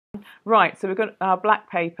Right, so we've got our black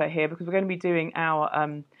paper here because we're going to be doing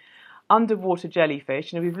our underwater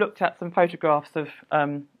jellyfish. And we've looked at some photographs of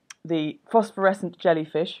the phosphorescent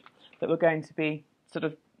jellyfish that we're going to be sort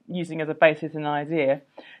of using as a basis and idea.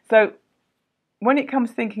 So when it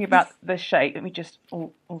comes thinking about the shape, let me just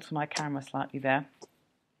alter my camera slightly there.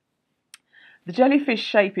 The jellyfish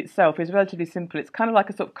shape itself is relatively simple. It's kind of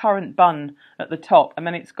like a sort of currant bun at the top, and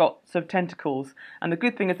then it's got sort of tentacles. And the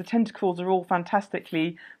good thing is the tentacles are all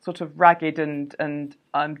fantastically sort of ragged and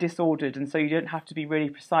disordered, and so you don't have to be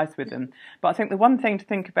really precise with them. But I think the one thing to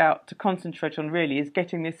think about, to concentrate on really, is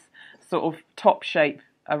getting this sort of top shape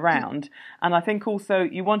around. And I think also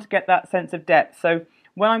you want to get that sense of depth. So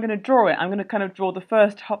when I'm going to draw it, I'm going to kind of draw the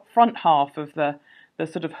first front half of the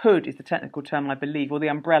sort of hood is the technical term, I believe, or the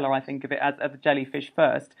umbrella, I think of it as the jellyfish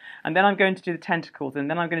first. And then I'm going to do the tentacles, and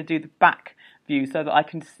then I'm going to do the back view so that I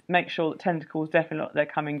can make sure that tentacles definitely they're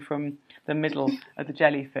coming from the middle of the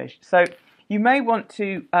jellyfish. So you may want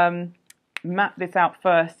to map this out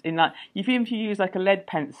first in like, even if you use like a lead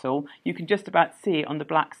pencil, you can just about see it on the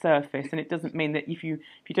black surface, and it doesn't mean that if you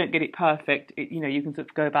don't get it perfect, you can sort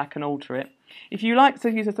of go back and alter it. If you like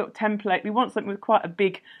to use a sort of template, we want something with quite a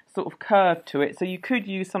big sort of curve to it, so you could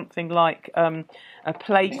use something like a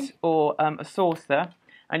plate or a saucer,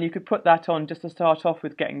 and you could put that on just to start off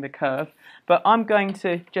with getting the curve. But I'm going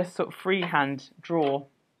to just sort of freehand draw.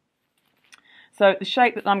 So the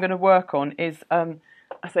shape that I'm going to work on is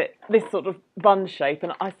I say this sort of bun shape,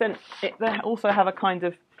 and they also have a kind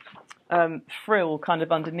of frill kind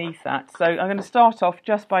of underneath that. So I'm going to start off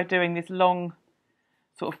just by doing this long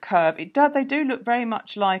sort of curve. They do look very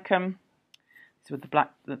much like so with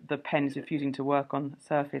the pen is refusing to work on the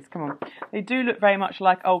surface. Come on, they do look very much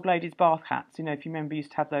like old ladies' bath hats. If you remember,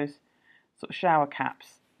 used to have those sort of shower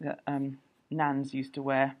caps that nans used to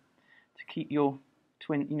wear to keep your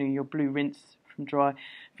your blue rinse from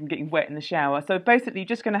getting wet in the shower. So basically you're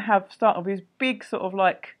just going to start with this big sort of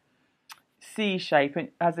like C shape,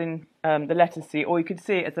 as in the letter C, or you could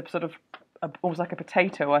see it as a sort of almost like a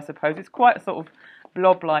potato, I suppose. It's quite a sort of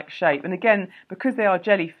blob-like shape, and again, because they are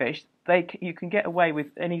jellyfish, you can get away with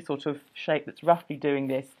any sort of shape that's roughly doing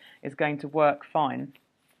this is going to work fine.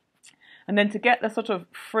 And then to get the sort of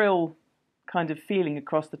frill kind of feeling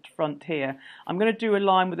across the front here, I'm going to do a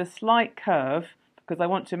line with a slight curve, because I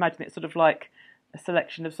want to imagine it sort of like a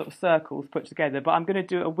selection of sort of circles put together, but I'm going to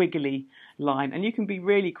do a wiggly line, and you can be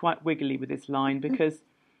really quite wiggly with this line because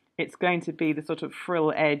it's going to be the sort of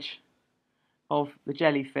frill edge of the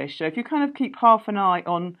jellyfish. So if you kind of keep half an eye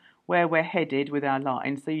on where we're headed with our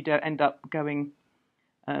line, so you don't end up going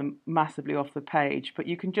massively off the page, but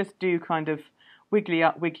you can just do kind of wiggly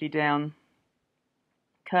up, wiggly down,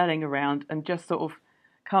 curling around, and just sort of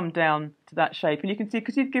come down to that shape. And you can see,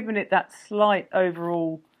 because you've given it that slight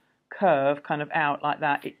overall curve kind of out like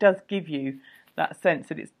that, it does give you that sense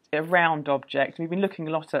that it's a round object. We've been looking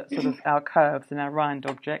a lot at sort of our curves and our round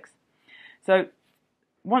objects. So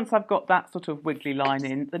once I've got that sort of wiggly line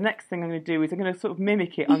in, the next thing I'm going to do is I'm going to sort of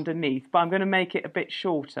mimic it underneath, but I'm going to make it a bit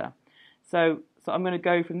shorter. So I'm going to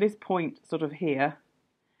go from this point sort of here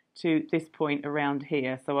to this point around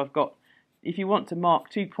here. So I've got, if you want to mark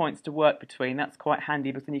 2 points to work between, that's quite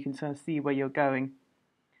handy because then you can sort of see where you're going.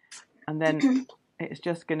 And then it's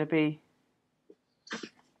just going to be,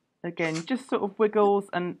 again, just sort of wiggles,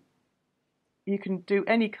 and you can do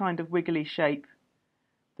any kind of wiggly shape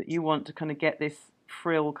that you want to kind of get this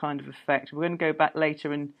frill kind of effect. We're going to go back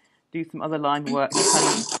later and do some other line work.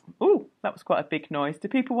 Oh, that was quite a big noise. Do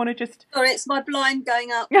people want to just... Sorry, it's my blind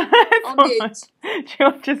going up on mute.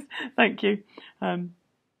 Thank you.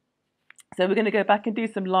 So we're going to go back and do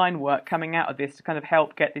some line work coming out of this to kind of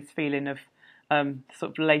help get this feeling of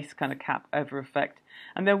sort of lace kind of cap over effect.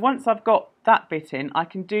 And then once I've got that bit in, I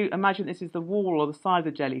can imagine this is the wall or the side of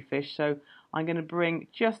the jellyfish, so I'm going to bring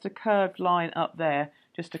just a curved line up there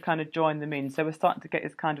just to kind of join them in. So we're starting to get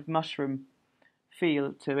this kind of mushroom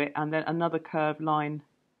feel to it, and then another curved line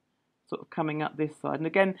sort of coming up this side. And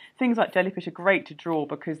again, things like jellyfish are great to draw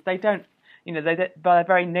because they don't, by their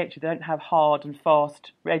very nature, they don't have hard and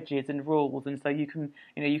fast edges and rules, and so you can,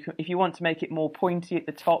 if you want to make it more pointy at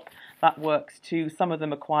the top, that works too. Some of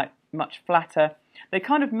them are quite much flatter. They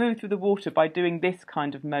kind of move through the water by doing this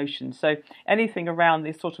kind of motion. So anything around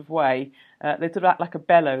this sort of way, they sort of act like a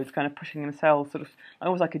bellows, kind of pushing themselves, sort of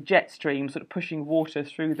almost like a jet stream, sort of pushing water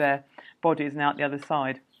through their bodies and out the other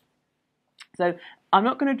side. So I'm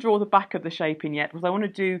not going to draw the back of the shape in yet because I want to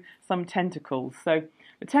do some tentacles. So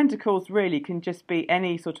the tentacles really can just be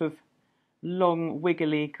any sort of long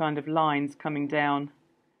wiggly kind of lines coming down,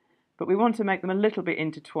 but we want to make them a little bit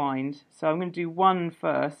intertwined. So I'm going to do one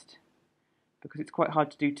first, because it's quite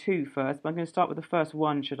hard to do two first, but I'm going to start with the first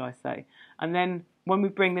one, should I say. And then when we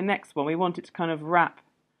bring the next one, we want it to kind of wrap.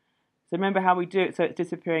 So remember how we do it so it's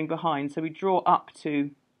disappearing behind. So we draw up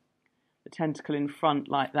to the tentacle in front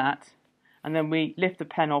like that, and then we lift the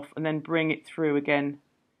pen off and then bring it through again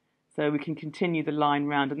so we can continue the line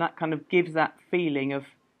round, and that kind of gives that feeling of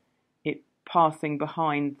it passing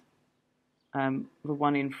behind the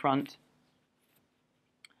one in front.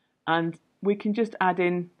 And we can just add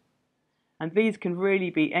in, and these can really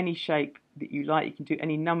be any shape that you like. You can do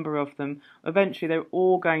any number of them. Eventually they're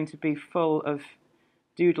all going to be full of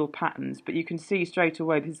doodle patterns, but you can see straight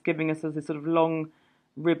away this is giving us this sort of long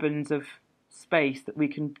ribbons of space that we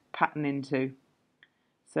can pattern into.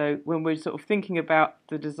 So when we're sort of thinking about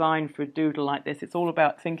the design for a doodle like this, it's all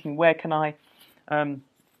about thinking, where can I,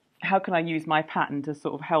 how can I use my pattern to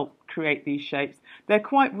sort of help create these shapes. They're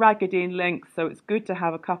quite raggedy in length, so it's good to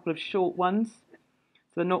have a couple of short ones.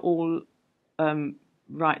 So they're not all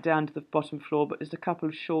right down to the bottom floor, but just a couple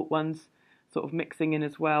of short ones sort of mixing in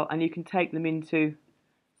as well. And you can take them into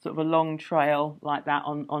sort of a long trail like that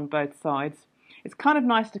on both sides. It's kind of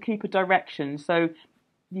nice to keep a direction. So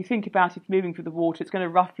you think about if moving through the water, it's going to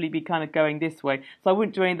roughly be kind of going this way. So I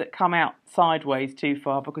wouldn't do any that come out sideways too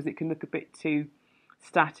far, because it can look a bit too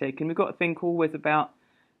static. And we've got to think always about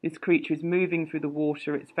this creature is moving through the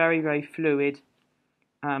water. It's very, very fluid.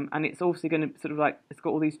 And it's also going to sort of like, it's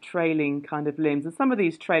got all these trailing kind of limbs. And some of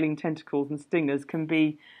these trailing tentacles and stingers can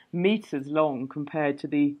be meters long compared to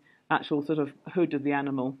the actual sort of hood of the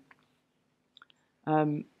animal.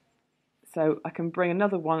 So I can bring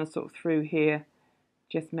another one sort of through here,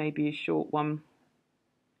 just maybe a short one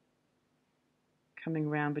coming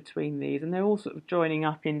around between these. And they're all sort of joining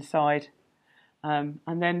up inside. And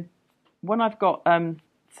then when I've got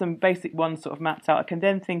some basic ones sort of mapped out, I can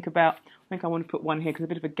then think about, I think I want to put one here because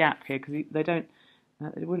there's a bit of a gap here, because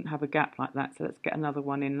they wouldn't have a gap like that. So let's get another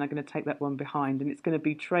one in, and I'm going to take that one behind, and it's going to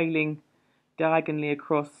be trailing diagonally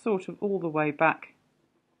across, sort of all the way back.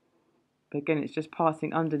 But again, it's just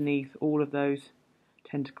passing underneath all of those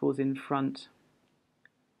tentacles in front.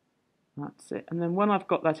 That's it. And then when I've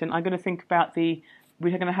got that in, I'm going to think about we're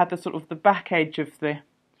going to have the sort of the back edge of the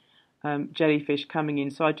jellyfish coming in.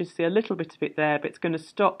 So I just see a little bit of it there, but it's going to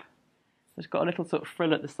stop. It's got a little sort of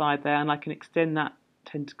frill at the side there, and I can extend that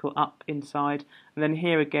tentacle up inside. And then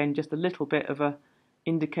here again, just a little bit of a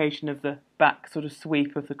indication of the back sort of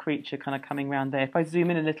sweep of the creature kind of coming around there. If I zoom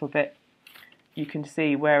in a little bit, you can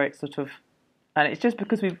see where it's sort of, and it's just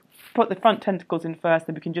because we've put the front tentacles in first,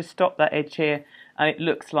 then we can just stop that edge here, and it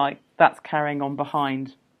looks like that's carrying on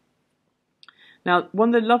behind. Now,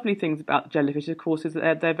 one of the lovely things about jellyfish, of course, is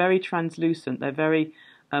that they're very translucent. They're very,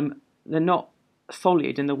 they're not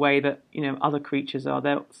solid in the way that other creatures are.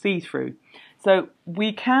 They're see-through. So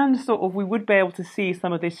we would be able to see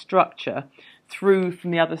some of this structure through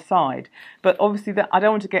from the other side. But obviously, I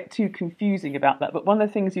don't want to get too confusing about that. But one of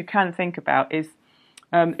the things you can think about is,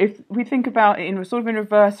 if we think about it in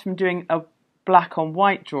reverse from doing a black on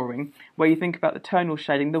white drawing, where you think about the tonal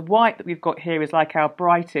shading, the white that we've got here is like our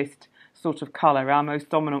brightest sort of colour, our most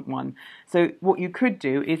dominant one. So what you could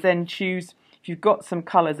do is then choose, if you've got some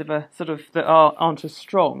colours of a sort of that aren't as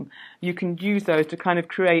strong, you can use those to kind of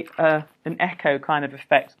create an echo kind of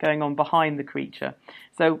effect going on behind the creature.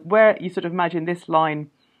 So where you sort of imagine this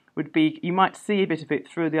line would be, you might see a bit of it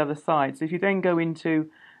through the other side. So if you then go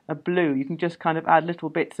into a blue, you can just kind of add little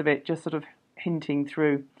bits of it, just sort of hinting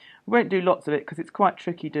through. We won't do lots of it because it's quite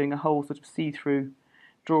tricky doing a whole sort of see-through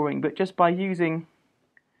drawing, but just by using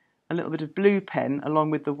a little bit of blue pen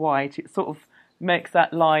along with the white, it sort of makes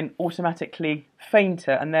that line automatically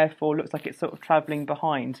fainter and therefore looks like it's sort of travelling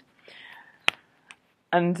behind.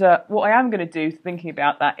 And what I am going to do, thinking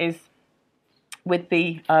about that, is with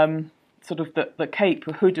the sort of the cape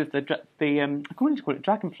or hood of the I'm going to call it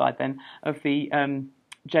dragonfly then, of the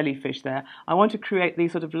jellyfish there, I want to create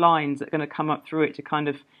these sort of lines that are going to come up through it to kind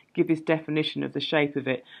of give this definition of the shape of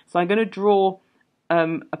it. So I'm going to draw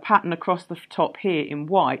a pattern across the top here in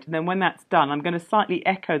white, and then when that's done, I'm going to slightly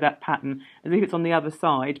echo that pattern as if it's on the other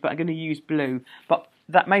side, but I'm going to use blue. But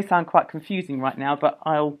that may sound quite confusing right now, but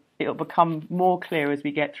it'll become more clear as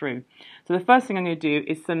we get through. So the first thing I'm going to do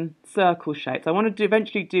is some circle shapes. I want to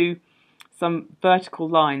eventually do some vertical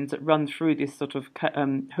lines that run through this sort of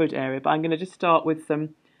hood area, but I'm going to just start with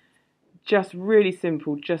some just really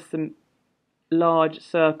simple, just some large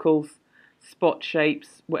circles, spot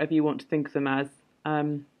shapes, whatever you want to think of them as.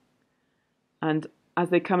 And as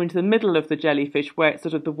they come into the middle of the jellyfish, where it's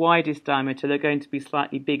sort of the widest diameter, they're going to be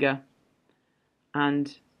slightly bigger,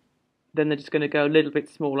 and then they're just going to go a little bit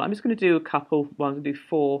smaller. I'm just going to do a couple, I'm going to do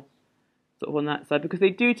 4 sort of on that side, because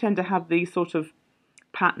they do tend to have these sort of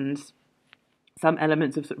patterns some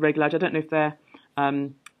elements of regularity. I don't know if they're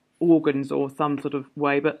organs or some sort of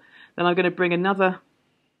way, but then I'm going to bring another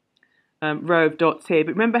row of dots here.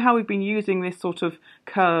 But remember how we've been using this sort of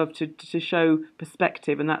curve to show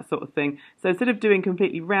perspective and that sort of thing. So instead of doing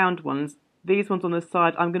completely round ones, these ones on the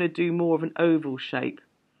side, I'm going to do more of an oval shape,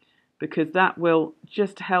 because that will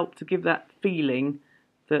just help to give that feeling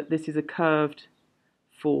that this is a curved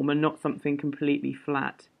form and not something completely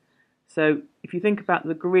flat. So if you think about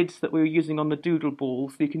the grids that we were using on the doodle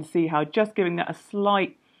balls, you can see how just giving that a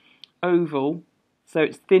slight oval, so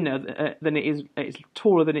it's thinner than it is, it's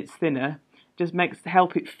taller than it's thinner, just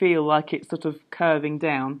help it feel like it's sort of curving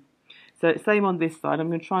down. So same on this side. I'm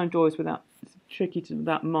going to try and draw this without, it's tricky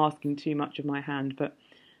without masking too much of my hand, but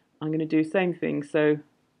I'm going to do the same thing. So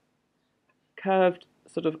curved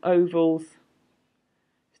sort of ovals,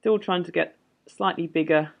 still trying to get slightly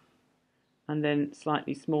bigger and then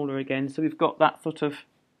slightly smaller again. So we've got that sort of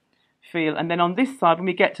feel. And then on this side, when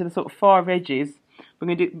we get to the sort of far edges,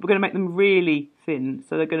 we're going to make them really thin.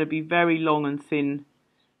 So they're going to be very long and thin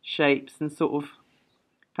shapes, and sort of,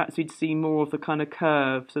 perhaps we'd see more of the kind of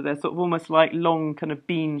curve. So they're sort of almost like long kind of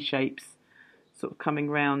bean shapes, sort of coming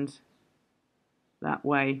round that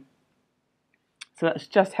way. So that's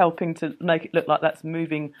just helping to make it look like that's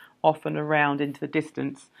moving off and around into the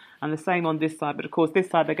distance. And the same on this side, but of course this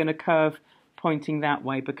side they're going to curve pointing that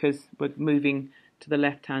way because we're moving to the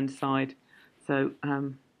left-hand side. So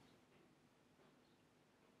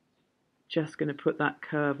just going to put that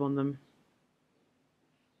curve on them.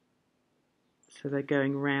 So they're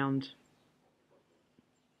going round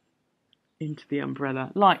into the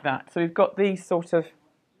umbrella, like that. So we've got these sort of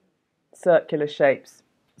circular shapes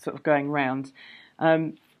sort of going round.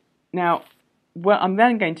 Now, what I'm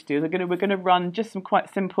then going to do is we're going to run just some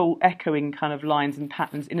quite simple echoing kind of lines and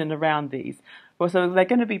patterns in and around these. Well, so they're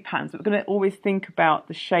going to be patterns, but we're going to always think about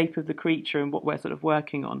the shape of the creature and what we're sort of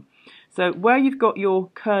working on. So where you've got your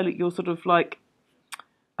curly, your sort of like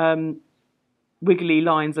wiggly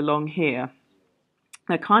lines along here,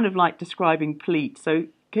 they're kind of like describing pleat. So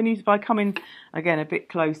can you, if I come in again a bit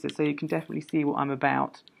closer so you can definitely see what I'm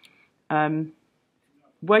about.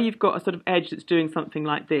 Where you've got a sort of edge that's doing something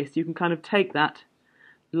like this, you can kind of take that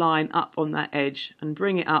line up on that edge and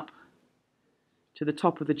bring it up to the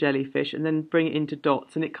top of the jellyfish and then bring it into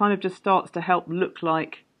dots, and it kind of just starts to help look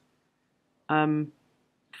like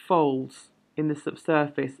folds in the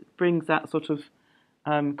surface. It brings that sort of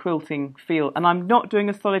quilting feel. And I'm not doing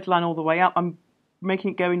a solid line all the way up, I'm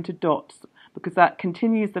making it go into dots, because that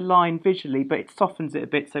continues the line visually, but it softens it a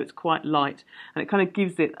bit so it's quite light, and it kind of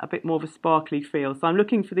gives it a bit more of a sparkly feel. So I'm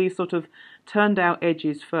looking for these sort of turned out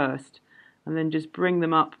edges first, and then just bring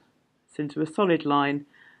them up into a solid line,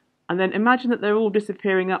 and then imagine that they're all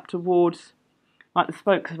disappearing up towards like the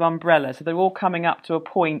spokes of umbrella, so they're all coming up to a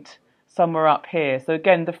point somewhere up here. So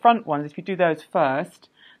again, the front ones, if you do those first,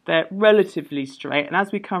 they're relatively straight, and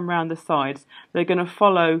as we come round the sides, they're going to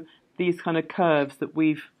follow these kind of curves that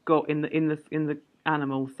we've got in the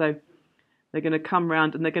animal. So they're going to come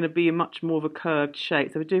round and they're going to be much more of a curved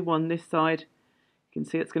shape. So we do one this side, you can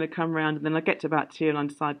see it's going to come round, and then I get to about here and I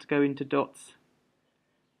decide to go into dots.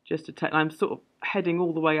 Just to take, I'm sort of heading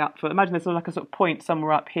all the way up. So imagine there's sort of like a sort of point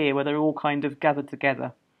somewhere up here where they're all kind of gathered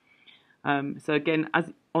together. So again, as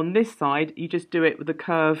on this side, you just do it with the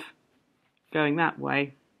curve going that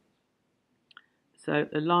way. So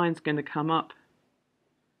the line's going to come up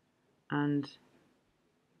and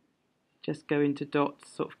just go into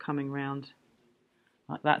dots, sort of coming round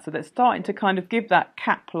like that. So they're starting to kind of give that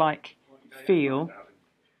cap-like feel,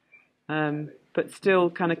 but still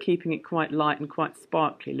kind of keeping it quite light and quite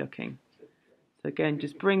sparkly looking. So again,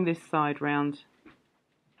 just bring this side round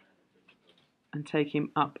and take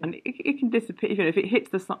him up. And it can disappear, if it hits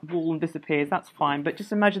the wall and disappears, that's fine. But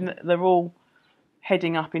just imagine that they're all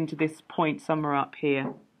heading up into this point somewhere up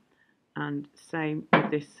here. And same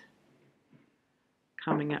with this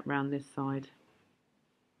coming up round this side.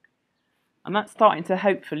 And that's starting to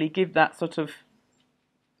hopefully give that sort of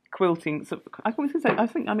quilting,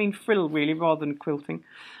 I mean frill really rather than quilting.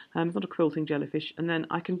 It's not a quilting jellyfish. And then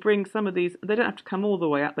I can bring some of these, they don't have to come all the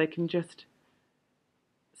way up, they can just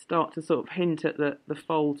start to sort of hint at the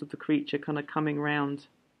folds of the creature kind of coming round.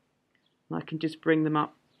 And I can just bring them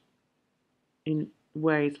up in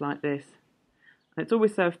ways like this. And it's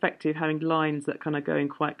always so effective having lines that kind of going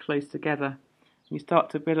quite close together. You start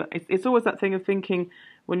to build. It's always that thing of thinking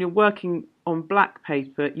when you're working on black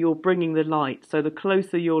paper, you're bringing the light. So the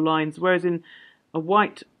closer your lines, whereas in a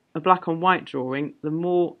black on white drawing, the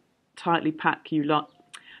more tightly you pack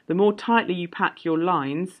your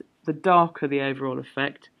lines, the darker the overall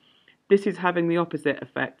effect. This is having the opposite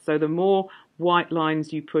effect. So the more white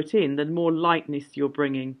lines you put in, the more lightness you're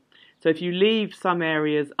bringing. So if you leave some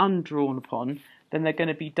areas undrawn upon, then they're going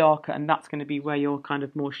to be darker, and that's going to be where your kind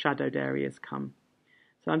of more shadowed areas come.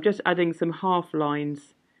 So I'm just adding some half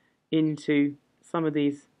lines into some of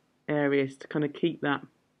these areas to kind of keep that,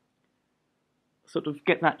 sort of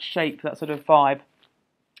get that shape, that sort of vibe.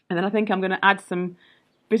 And then I think I'm going to add some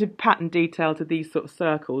bit of pattern detail to these sort of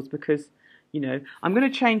circles because, you know, I'm going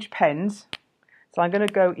to change pens. So I'm going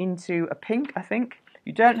to go into a pink, I think.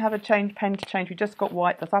 You don't have a pen to change, you've just got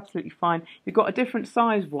white, that's absolutely fine. You've got a different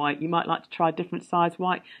size white, you might like to try a different size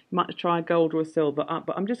white, you might try a gold or a silver,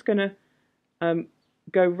 but I'm just going to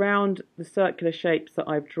go round the circular shapes that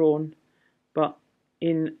I've drawn, but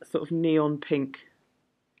in sort of neon pink,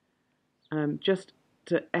 just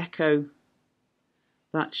to echo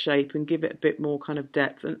that shape and give it a bit more kind of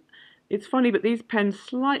depth. And it's funny, but these pens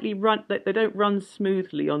slightly run, they don't run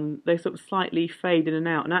smoothly on, they sort of slightly fade in and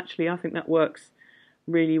out, and actually I think that works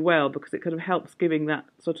really well because it kind of helps giving that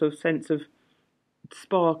sort of sense of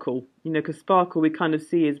sparkle, you know, because sparkle we kind of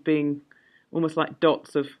see as being almost like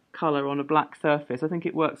dots of colour on a black surface. I think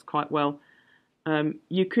it works quite well.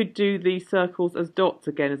 You could do these circles as dots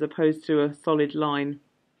again as opposed to a solid line,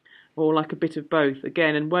 or like a bit of both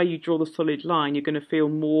again, and where you draw the solid line you're going to feel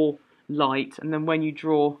more light, and then when you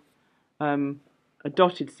draw a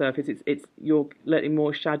dotted surface it's you're letting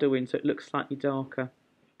more shadow in so it looks slightly darker.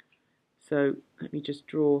 So let me just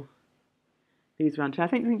draw these around here. I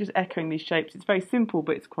think just echoing these shapes, it's very simple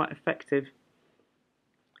but it's quite effective.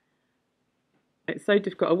 It's so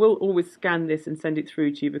difficult. I will always scan this and send it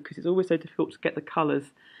through to you because it's always so difficult to get the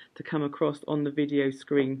colours to come across on the video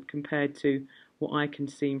screen compared to what I can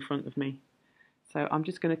see in front of me. So I'm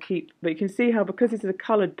just going to keep, but you can see how because this is a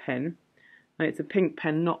coloured pen and it's a pink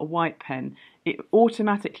pen, not a white pen, it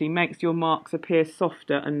automatically makes your marks appear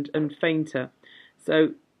softer and fainter.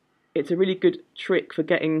 So it's a really good trick for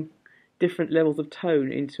getting different levels of tone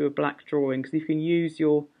into a black drawing, because you can use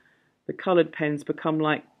the coloured pens become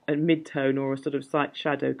like a mid-tone or a sort of slight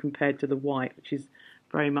shadow compared to the white, which is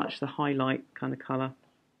very much the highlight kind of colour.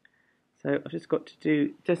 So I've just got to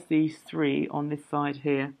do just these three on this side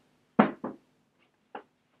here.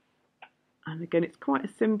 And again, it's quite a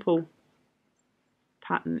simple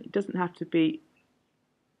pattern. It doesn't have to be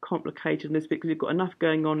complicated in this bit because you've got enough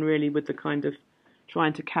going on really with the kind of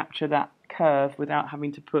trying to capture that curve without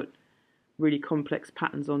having to put really complex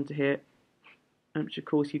patterns onto here, which of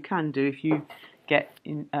course you can do if you get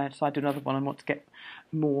in, decide to do another one and want to get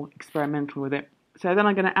more experimental with it. So then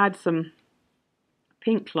I'm going to add some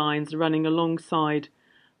pink lines running alongside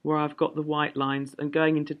where I've got the white lines and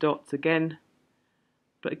going into dots again,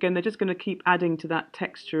 but again they're just going to keep adding to that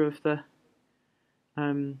texture of the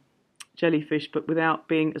jellyfish, but without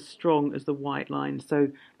being as strong as the white lines. So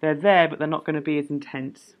they're there, but they're not going to be as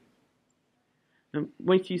intense. And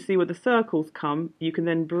once you see where the circles come, you can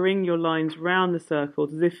then bring your lines round the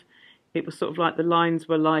circles as if it was sort of like the lines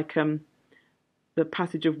were like the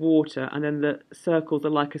passage of water, and then the circles are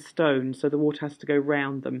like a stone, so the water has to go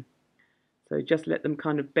round them. So just let them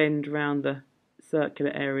kind of bend round the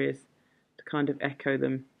circular areas to kind of echo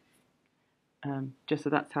them, just so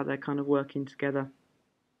that's how they're kind of working together.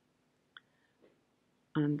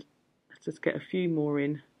 And let's just get a few more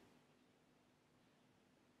in.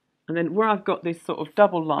 And then where I've got this sort of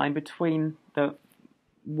double line between the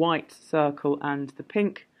white circle and the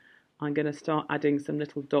pink, I'm going to start adding some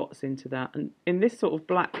little dots into that. And in this sort of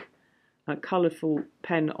black, colourful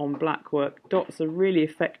pen on black work, dots are really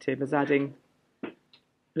effective as adding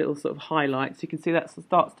little sort of highlights. You can see that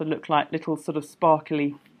starts to look like little sort of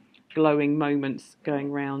sparkly, glowing moments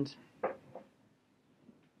going round.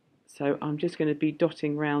 So I'm just going to be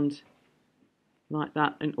dotting round like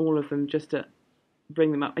that in all of them just to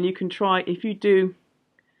bring them up. And you can try, if you do,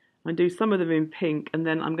 I do some of them in pink, and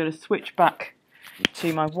then I'm going to switch back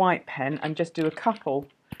to my white pen and just do a couple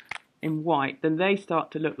in white. Then they start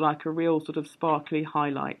to look like a real sort of sparkly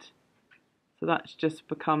highlight. So that just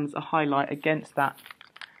becomes a highlight against that.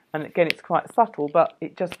 And again, it's quite subtle, but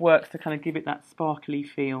it just works to kind of give it that sparkly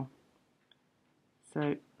feel.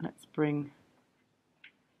 So let's bring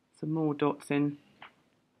some more dots in.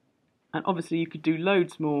 And obviously you could do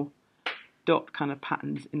loads more dot kind of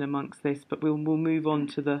patterns in amongst this, but we'll move on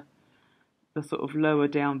to the sort of lower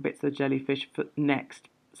down bits of the jellyfish for next,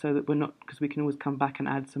 so that we're not, because we can always come back and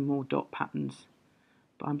add some more dot patterns.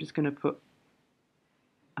 But I'm just going to put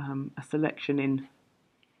a selection in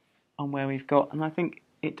on where we've got, and I think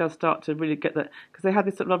it does start to really get that, because they have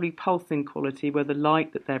this sort of lovely pulsing quality where the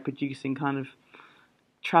light that they're producing kind of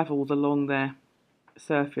travels along their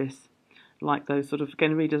surface, like those sort of,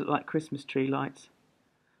 again, really does look like Christmas tree lights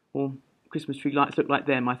or Christmas tree lights look like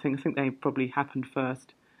them. I think they probably happened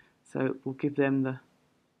first. So we'll give them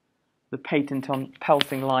the patent on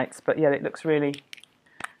pulsing lights. But yeah, it looks really,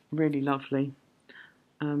 really lovely.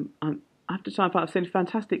 I have to type out, I've seen a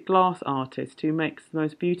fantastic glass artist who makes the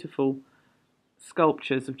most beautiful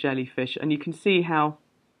sculptures of jellyfish, and you can see how,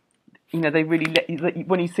 they really,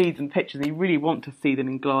 when you see them pictures, you really want to see them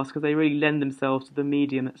in glass because they really lend themselves to the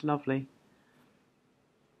medium. It's lovely.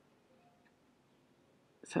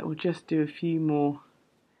 So we'll just do a few more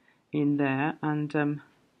in there, and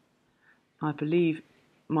I believe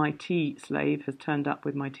my tea slave has turned up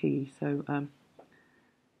with my tea, so I'm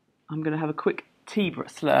going to have a quick tea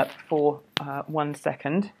slurp for 1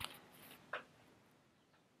 second.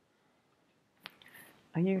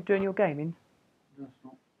 Are you doing your gaming? No, it's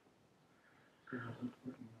not.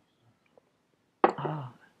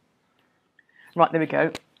 Ah. Right, there we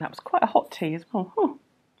go. That was quite a hot tea as well. Huh.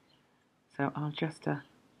 So I'll just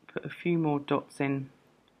put a few more dots in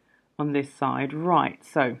on this side. Right,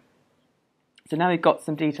 so now we've got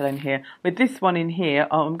some detail in here. With this one in here,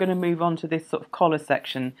 I'm going to move on to this sort of collar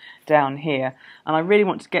section down here. And I really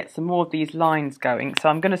want to get some more of these lines going. So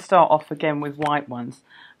I'm going to start off again with white ones.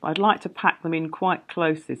 But I'd like to pack them in quite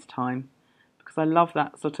close this time, because I love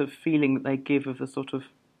that sort of feeling that they give of the sort of,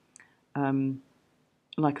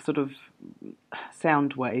 like a sort of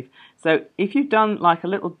sound wave. So if you've done like a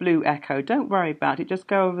little blue echo, don't worry about it, just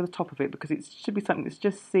go over the top of it, because it should be something that's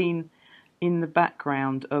just seen in the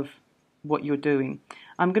background of what you're doing.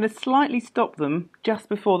 I'm going to slightly stop them just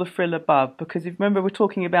before the frill above, because if remember we're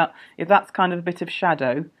talking about if that's kind of a bit of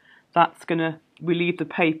shadow, that's going to relieve the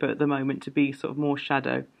paper at the moment to be sort of more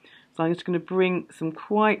shadow. So I'm just going to bring some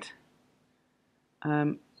quite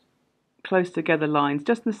close together lines,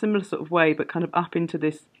 just in a similar sort of way, but kind of up into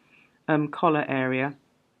this collar area.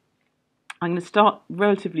 I'm going to start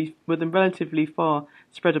with them relatively far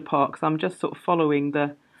spread apart, because I'm just sort of following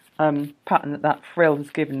the pattern that frill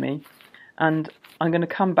has given me, and I'm going to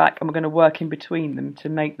come back and we're going to work in between them to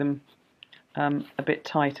make them a bit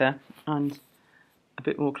tighter and a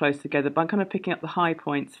bit more close together. But I'm kind of picking up the high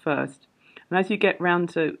points first, and as you get round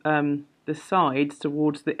to the sides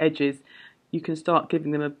towards the edges, you can start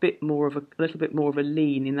giving them a little bit more of a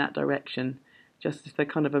lean in that direction, just as they're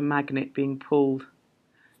kind of a magnet being pulled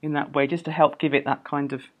in that way, just to help give it that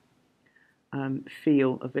kind of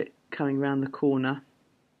feel of it coming round the corner.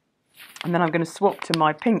 And then I'm going to swap to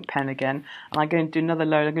my pink pen again, and I'm going to do another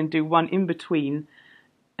load. I'm going to do one in between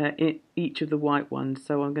each of the white ones.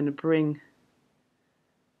 So I'm going to bring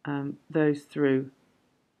those through,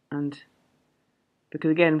 and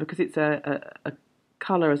because it's a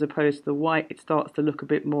colour as opposed to the white, it starts to look a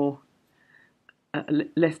bit more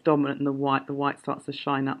less dominant than the white. The white starts to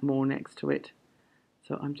shine up more next to it.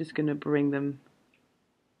 So I'm just going to bring them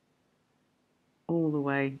all the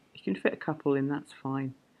way. You can fit a couple in, that's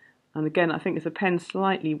fine. And again, I think if the pen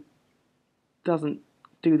slightly doesn't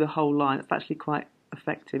do the whole line, it's actually quite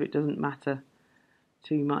effective. It doesn't matter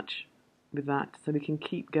too much with that. So we can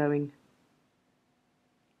keep going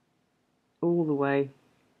all the way.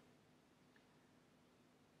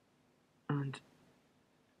 And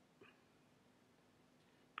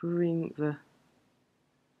bring the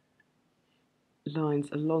lines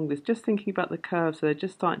along this, just thinking about the curves, so they're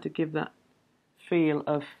just starting to give that feel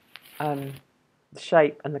of the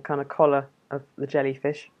shape and the kind of collar of the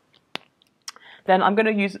jellyfish. Then I'm going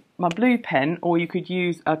to use my blue pen, or you could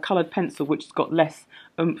use a coloured pencil which has got less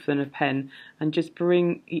oomph than a pen, and just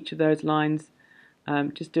bring each of those lines,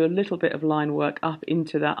 just do a little bit of line work up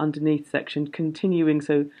into that underneath section, continuing,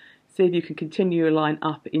 so see if you can continue a line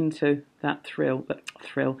up into that frill,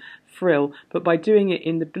 but by doing it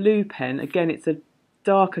in the blue pen, again it's a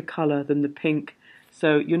darker colour than the pink,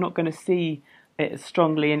 so you're not going to see it as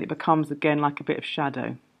strongly, and it becomes again like a bit of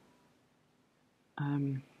shadow.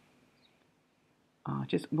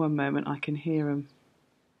 Just one moment, I can hear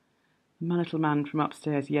my little man from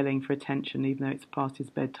upstairs yelling for attention, even though it's past his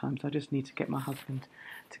bedtime, so I just need to get my husband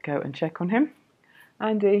to go and check on him.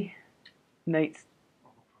 Andy, Nate's,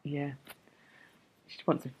 yeah, he just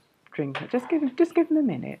wants a drink. Just give him a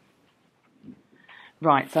minute.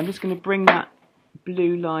 Right, so I'm just going to bring that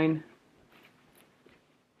blue line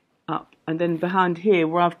up, and then behind here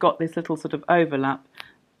where I've got this little sort of overlap,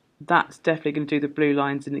 that's definitely going to do the blue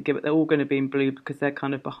lines in the gibbet. They're all going to be in blue because they're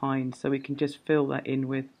kind of behind, so we can just fill that in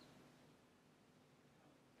with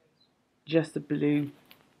just the blue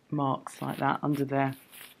marks like that under there.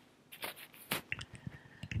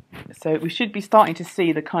 So we should be starting to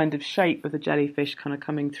see the kind of shape of the jellyfish kind of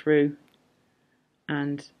coming through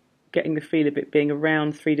and getting the feel of it being a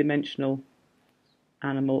round three-dimensional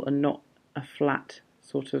animal and not a flat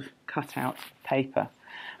sort of cut-out paper.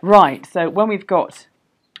 Right, so when we've got,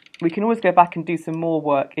 we can always go back and do some more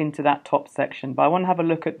work into that top section, but I want to have a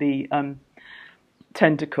look at the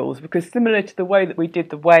tentacles, because similar to the way that we did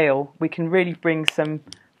the whale, we can really bring some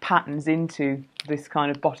patterns into this kind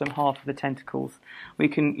of bottom half of the tentacles. We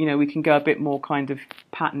can, we can go a bit more kind of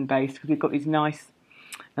pattern based because we've got these nice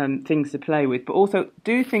things to play with. But also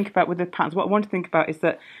do think about with the patterns, what I want to think about is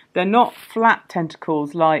that they're not flat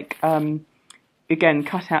tentacles like again,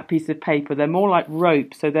 cut out piece of paper. They're more like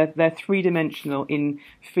rope, so they're three-dimensional in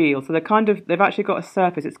feel. So they've actually got a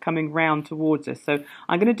surface that's coming round towards us. So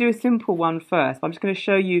I'm going to do a simple one first. I'm just going to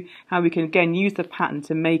show you how we can again use the pattern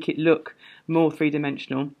to make it look more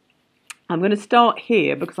three-dimensional. I'm going to start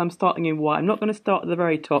here because I'm starting in white. I'm not going to start at the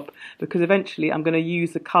very top because eventually I'm going to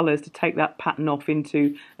use the colours to take that pattern off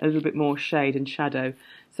into a little bit more shade and shadow.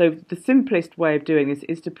 So the simplest way of doing this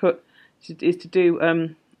is to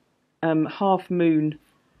do half moon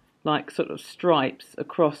like sort of stripes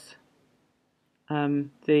across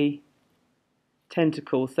the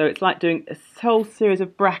tentacles. So it's like doing a whole series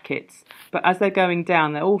of brackets, but as they're going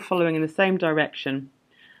down they're all following in the same direction,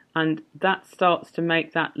 and that starts to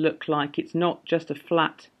make that look like it's not just a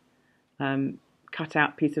flat cut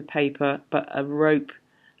out piece of paper but a rope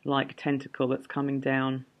like tentacle that's coming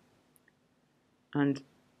down. And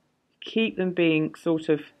keep them being sort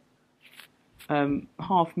of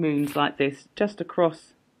half moons like this just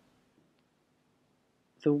across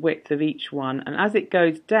the width of each one, and as it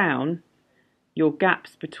goes down your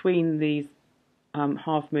gaps between these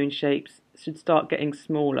half moon shapes should start getting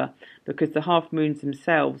smaller, because the half moons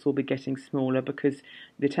themselves will be getting smaller because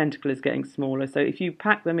the tentacle is getting smaller. So if you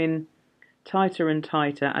pack them in tighter and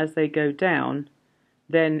tighter as they go down,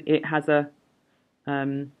 then it has it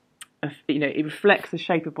reflects the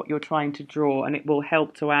shape of what you're trying to draw, and it will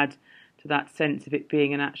help to add to that sense of it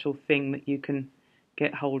being an actual thing that you can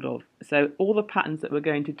get hold of. So all the patterns that we're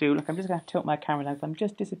going to do, look, I'm just going to tilt my camera now because I'm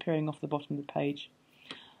just disappearing off the bottom of the page.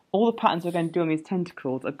 All the patterns we're going to do on these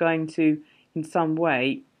tentacles are going to, in some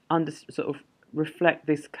way, sort of reflect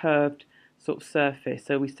this curved sort of surface.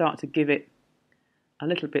 So we start to give it a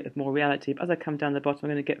little bit of more reality. But as I come down the bottom,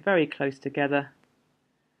 I'm going to get very close together.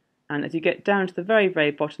 And as you get down to the very,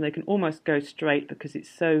 very bottom, they can almost go straight because it's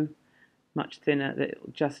so much thinner that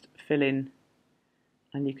it'll just fill in.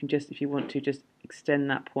 And you can just, if you want to, just extend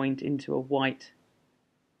that point into a white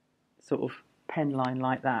sort of pen line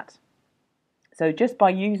like that. So just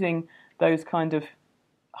by using those kind of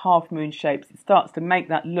half moon shapes, it starts to make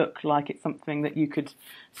that look like it's something that you could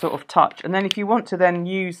sort of touch. And then if you want to then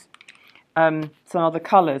use some other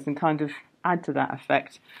colours and kind of add to that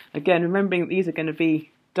effect, again, remembering that these are going to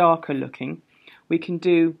be darker looking, we can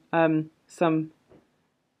do some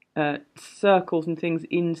circles and things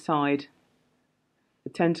inside the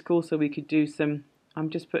tentacle. So we could do some, I'm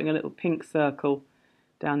just putting a little pink circle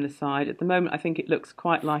down the side. At the moment I think it looks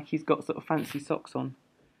quite like he's got sort of fancy socks on.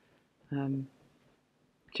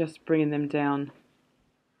 Just bringing them down.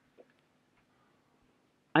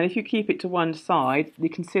 And if you keep it to one side, you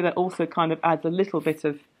can see that also kind of adds a little bit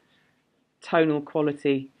of tonal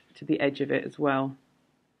quality to the edge of it as well.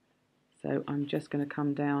 So I'm just going to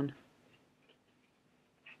come down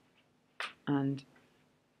and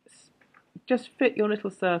just fit your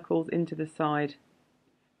little circles into the side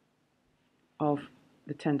of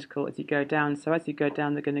the tentacle as you go down. So as you go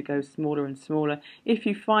down they're going to go smaller and smaller. If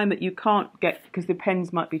you find that you can't get, because the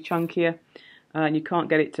pens might be chunkier and you can't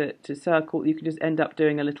get it to circle, you can just end up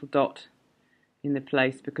doing a little dot in the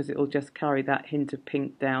place because it will just carry that hint of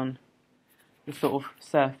pink down the sort of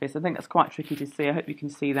surface. I think that's quite tricky to see. I hope you can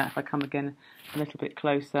see that if I come again a little bit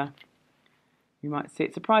closer. You might see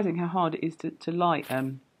it's surprising how hard it is to light.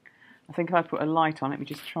 I think if I put a light on, let me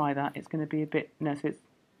just try that, it's going to be a bit, no, so it's,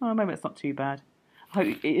 oh, maybe it's not too bad. I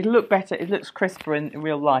hope it'll look better, it looks crisper in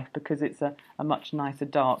real life because it's a much nicer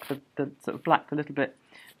dark. The sort of black's a little bit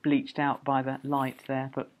bleached out by the light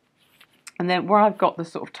there. And then where I've got the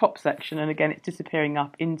sort of top section, and again it's disappearing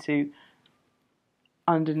up into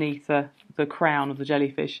underneath the crown of the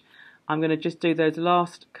jellyfish, I'm going to just do those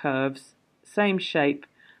last curves, same shape,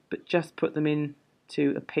 but just put them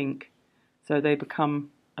into a pink so they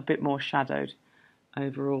become a bit more shadowed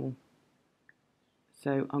overall.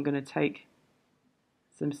 So I'm going to take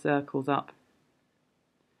some circles up,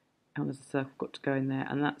 and there's a circle got to go in there,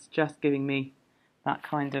 and that's just giving me that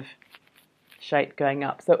kind of shape going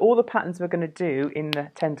up. So all the patterns we're going to do in the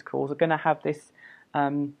tentacles are going to have this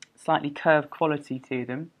slightly curved quality to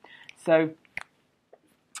them. So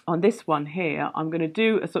on this one here I'm going to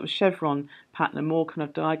do a sort of chevron pattern, a more kind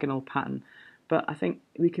of diagonal pattern, but I think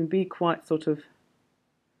we can be quite sort of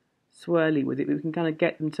swirly with it. We can kind of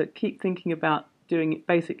get them to keep thinking about doing it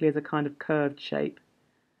basically as a kind of curved shape.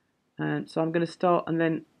 And so I'm going to start, and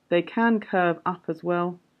then they can curve up as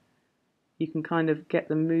well. You can kind of get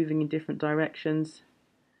them moving in different directions.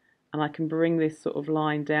 And I can bring this sort of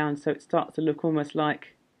line down so it starts to look almost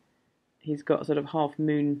like he's got a sort of half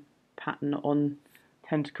moon pattern on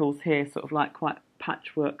tentacles here, sort of like quite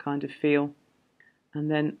patchwork kind of feel. And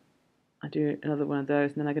then I do another one of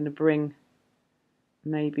those, and then I'm going to bring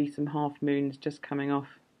maybe some half moons just coming off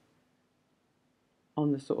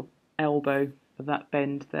on the sort of elbow of that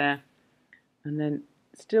bend there, and then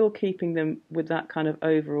still keeping them with that kind of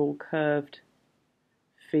overall curved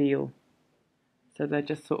feel, so they're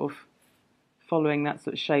just sort of following that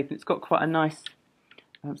sort of shape. And it's got quite a nice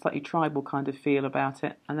slightly tribal kind of feel about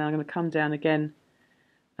it. And then I'm going to come down again.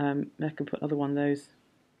 I can put another one of those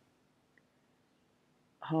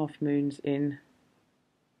half moons in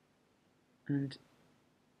and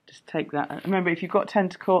just take that. And remember, if you've got a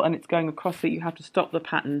tentacle and it's going across it, you have to stop the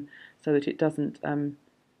pattern so that it doesn't,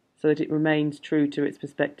 so that it remains true to its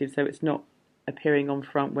perspective, so it's not appearing on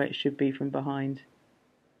front where it should be from behind.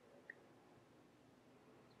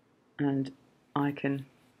 And I can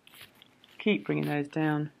keep bringing those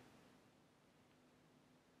down.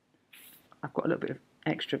 I've got a little bit of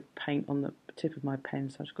extra paint on the tip of my pen,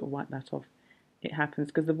 so I've just got to wipe that off. It happens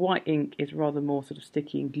because the white ink is rather more sort of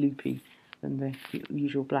sticky and gloopy than the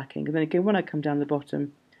usual black ink. And then again, when I come down the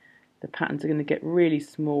bottom, the patterns are going to get really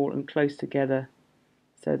small and close together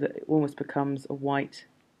so that it almost becomes a white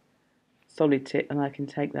solid tip, and I can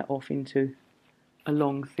take that off into a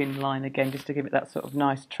long thin line again just to give it that sort of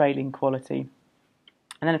nice trailing quality.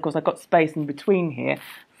 And then of course I've got space in between here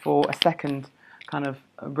for a second kind of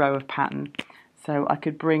row of pattern, so I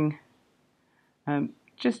could bring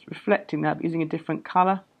just reflecting that using a different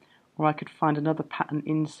colour, or I could find another pattern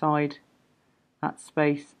inside that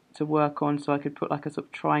space to work on, so I could put like a sort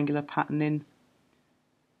of triangular pattern in,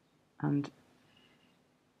 and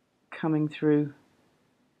coming through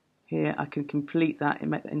here I can complete that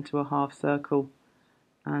and make that into a half circle,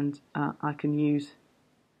 and I can use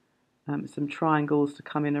some triangles to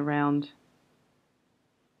come in around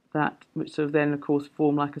that, which sort of then of course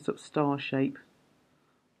form like a sort of star shape,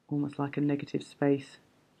 almost like a negative space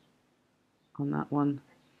on that one.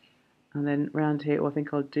 And then round here, I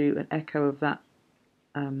think I'll do an echo of that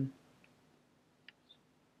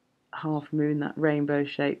half moon, that rainbow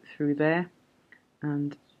shape through there,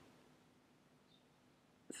 and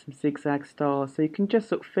some zigzag stars. So you can just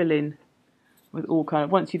sort of fill in with all kind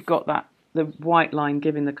of, once you've got that, the white line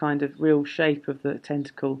giving the kind of real shape of the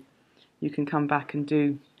tentacle, you can come back and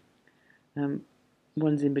do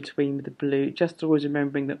ones in between with the blue. Just always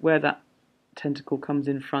remembering that where that tentacle comes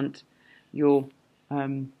in front, your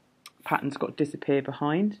pattern's got to disappear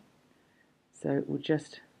behind. So we'll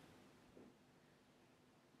just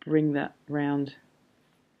bring that round,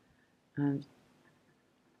 and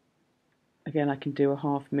again I can do a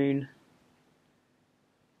half moon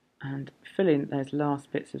and fill in those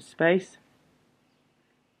last bits of space.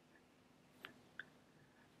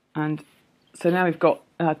 And so now we've got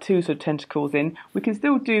two sort of tentacles in. We can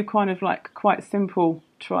still do kind of like quite simple.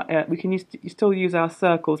 We can still use our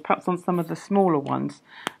circles, perhaps on some of the smaller ones.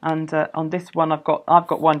 And on this one, I've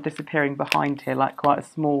got one disappearing behind here, like quite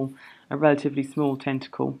a relatively small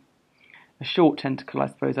tentacle, a short tentacle, I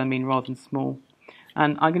suppose. I mean, rather than small.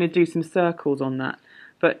 And I'm going to do some circles on that.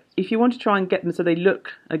 But if you want to try and get them so they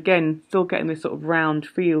look, again, still getting this sort of round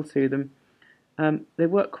feel to them, they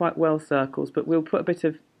work quite well, circles. But we'll put a bit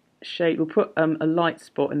of shade, we'll put a light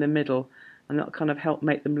spot in the middle, and that'll kind of help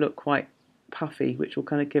make them look quite puffy, which will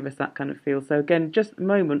kind of give us that kind of feel. So again, just at the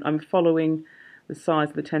moment, I'm following the size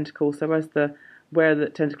of the tentacle. So as where the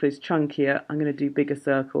tentacle is chunkier, I'm going to do bigger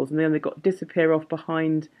circles, and then they've got to disappear off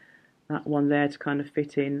behind that one there to kind of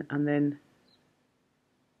fit in, and then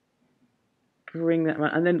bring that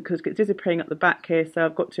around. And then because it's disappearing at the back here, so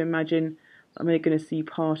I've got to imagine I'm only going to see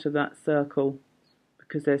part of that circle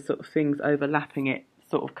because there's sort of things overlapping it,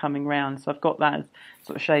 sort of coming round. So I've got that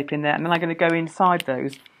sort of shape in there, and then I'm going to go inside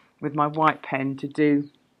those with my white pen to do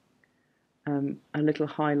a little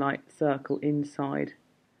highlight circle inside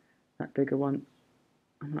that bigger one.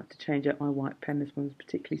 I might have to change out my white pen. This one's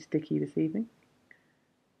particularly sticky this evening.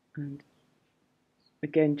 And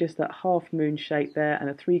again, just that half moon shape there and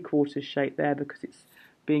a 3/4 shape there because it's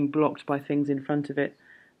being blocked by things in front of it.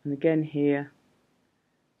 And again here,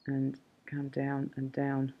 and come down and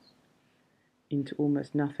down into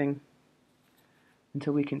almost nothing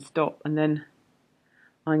until we can stop. And then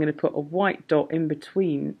I'm going to put a white dot in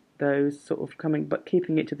between those, sort of coming, but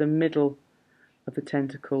keeping it to the middle of the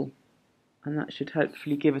tentacle. And that should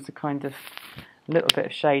hopefully give us a kind of little bit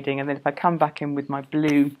of shading. And then if I come back in with my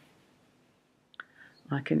blue,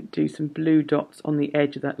 I can do some blue dots on the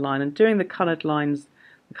edge of that line, and doing the coloured lines,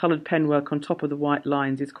 the coloured pen work on top of the white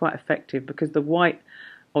lines is quite effective because the white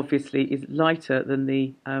obviously is lighter than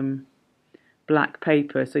the black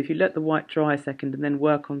paper, so if you let the white dry a second and then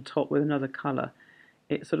work on top with another colour,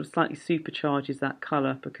 it sort of slightly supercharges that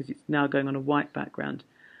colour because it's now going on a white background,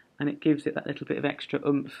 and it gives it that little bit of extra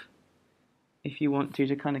oomph if you want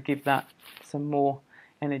to kind of give that some more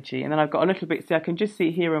energy. And then I've got a little bit, see I can just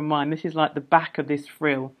see here on mine, this is like the back of this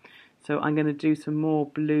frill, so I'm going to do some more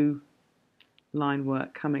blue line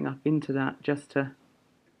work coming up into that just to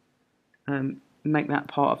make that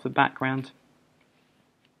part of the background.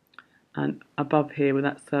 And above here where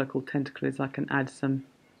that circle tentacle is, I can add some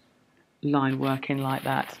line work in like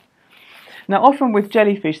that. Now often with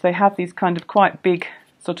jellyfish they have these kind of quite big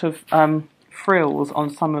sort of frills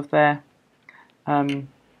on some of their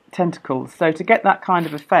tentacles, so to get that kind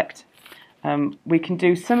of effect we can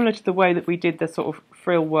do similar to the way that we did the sort of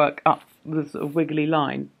frill work up with a sort of wiggly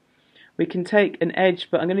line. We can take an edge,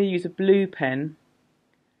 but I'm going to use a blue pen,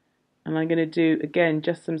 and I'm going to do again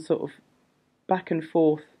just some sort of back and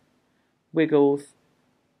forth wiggles.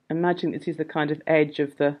 Imagine this is the kind of edge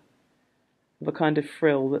of the kind of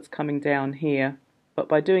frill that's coming down here, but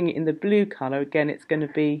by doing it in the blue colour, again it's going to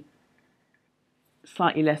be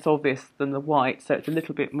slightly less obvious than the white, so it's a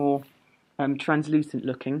little bit more translucent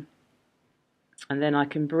looking. And then I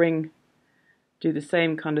can do the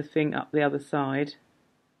same kind of thing up the other side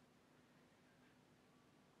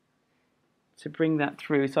to bring that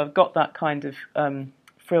through. So I've got that kind of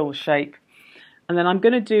frill shape, and then I'm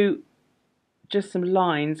going to do just some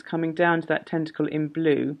lines coming down to that tentacle in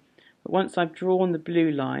blue. But once I've drawn the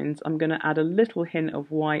blue lines, I'm going to add a little hint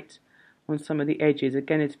of white on some of the edges.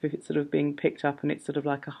 Again, as if it's sort of being picked up and it's sort of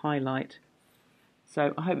like a highlight.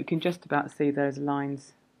 So I hope you can just about see those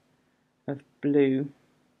lines of blue.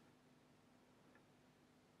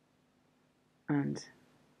 And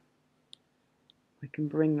we can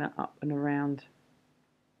bring that up and around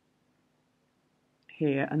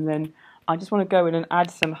here. And then I just want to go in and add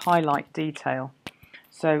some highlight detail.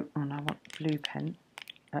 So, oh no, I want blue pen,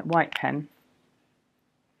 white pen.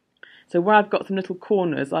 So where I've got some little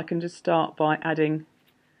corners, I can just start by adding,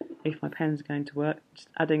 if my pen's going to work, just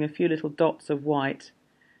adding a few little dots of white,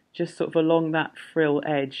 just sort of along that frill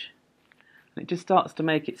edge. And it just starts to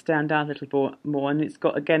make it stand out a little more, and it's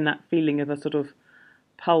got again that feeling of a sort of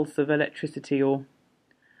pulse of electricity or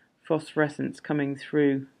phosphorescence coming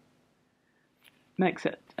through. Makes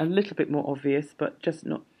it a little bit more obvious, but just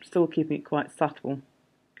not, still keeping it quite subtle.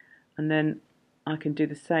 And then I can do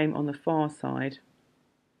the same on the far side,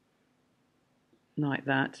 like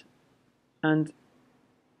that. And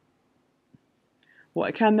what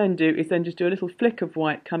I can then do is then just do a little flick of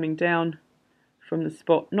white coming down from the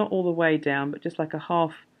spot, not all the way down, but just like a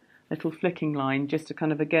half little flicking line, just to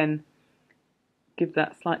kind of again give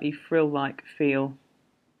that slightly frill-like feel,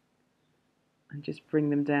 and just bring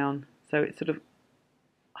them down so it's sort of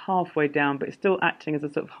halfway down, but it's still acting as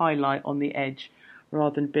a sort of highlight on the edge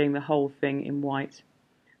rather than being the whole thing in white.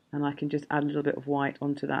 And I can just add a little bit of white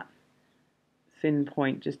onto that thin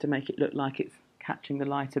point just to make it look like it's catching the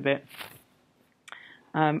light a bit.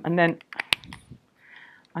 And then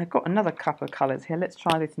I've got another couple of colours here. Let's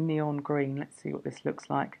try this neon green. Let's see what this looks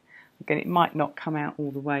like. Again, it might not come out all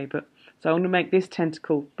the way, but so I want to make this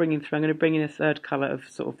tentacle bringing through. I'm going to bring in a third colour of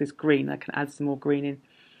sort of this green. I can add some more green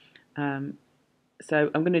in.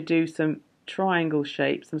 So I'm going to do some triangle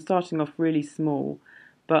shapes. I'm starting off really small,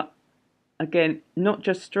 but again, not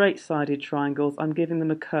just straight-sided triangles. I'm giving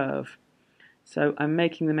them a curve. So I'm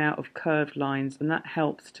making them out of curved lines, and that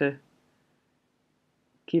helps to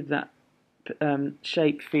give that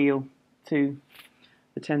shape feel to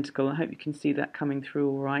the tentacle. I hope you can see that coming through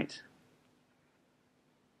all right.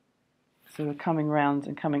 So we're coming round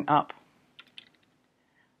and coming up.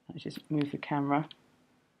 Let's just move the camera.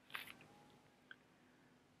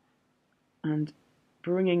 And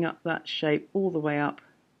bringing up that shape all the way up.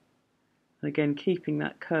 And again, keeping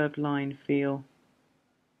that curved line feel.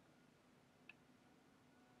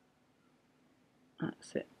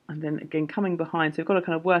 That's it. And then again, coming behind. So we've got to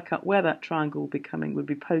kind of work out where that triangle would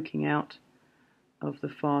be poking out of the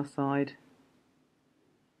far side.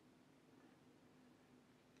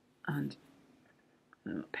 And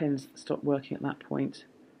pens stop working at that point.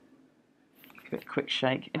 Give it a quick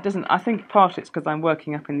shake. It doesn't. I think partly it's because I'm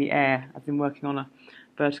working up in the air. I've been working on a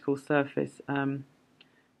vertical surface,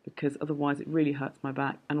 because otherwise it really hurts my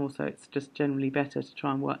back, and also it's just generally better to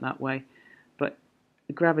try and work that way. But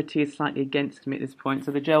the gravity is slightly against me at this point,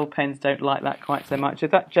 so the gel pens don't like that quite so much.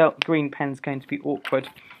 If that gel green pen's going to be awkward,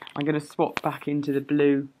 I'm going to swap back into the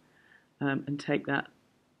blue and take that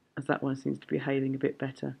as that one seems to be behaving a bit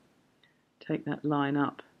better. Take that line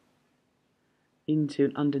up into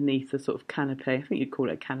and underneath the sort of canopy. I think you'd call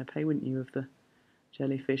it a canopy, wouldn't you, of the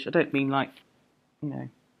jellyfish? I don't mean like, you know,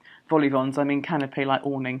 volivons. I mean canopy like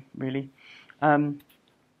awning, really. And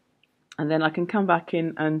then I can come back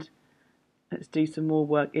in and let's do some more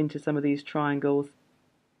work into some of these triangles.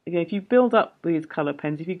 Again, if you build up these colour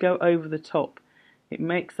pens, if you go over the top, it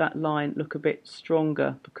makes that line look a bit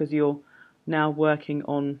stronger because you're now working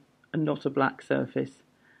on not a black surface.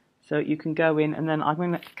 So you can go in, and then I'm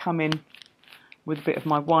going to come in with a bit of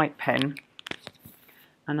my white pen,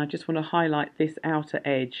 and I just want to highlight this outer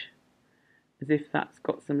edge as if that's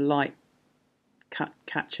got some light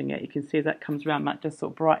catching it. You can see as that comes around, that just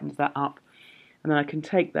sort of brightens that up, and then I can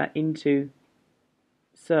take that into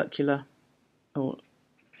circular or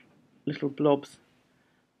little blobs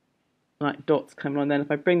like dots coming on. Then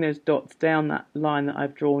if I bring those dots down that line that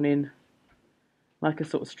I've drawn in like a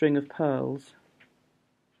sort of string of pearls,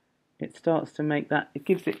 it starts to make that, it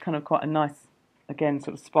gives it kind of quite a nice, again,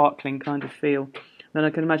 sort of sparkling kind of feel. Then I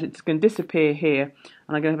can imagine it's going to disappear here,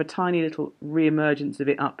 and I'm going to have a tiny little re-emergence of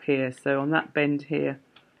it up here. So on that bend here,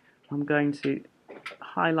 I'm going to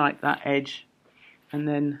highlight that edge and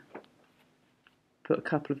then put a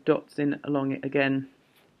couple of dots in along it again.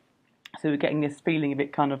 So we're getting this feeling of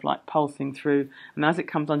it kind of like pulsing through. And as it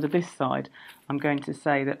comes under this side, I'm going to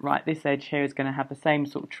say that, right, this edge here is going to have the same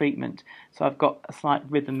sort of treatment. So I've got a slight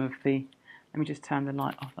rhythm of the, let me just turn the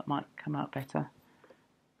light off, that might come out better.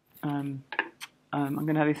 I'm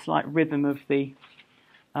going to have this slight rhythm of the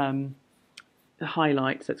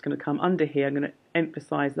highlight, so it's going to come under here. I'm going to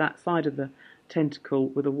emphasise that side of the tentacle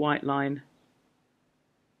with a white line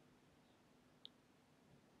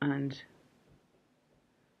and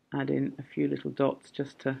add in a few little dots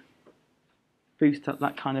just to boost up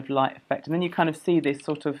that kind of light effect. And then you kind of see this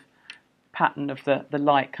sort of pattern of the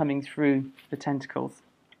light coming through the tentacles.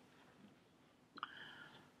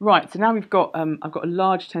 Right, so now we've got, I've got a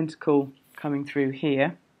large tentacle coming through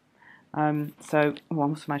here. So, I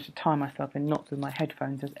must manage to tie myself in knots with my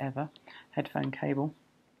headphones as ever, headphone cable.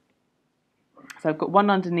 So I've got one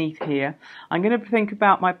underneath here. I'm going to think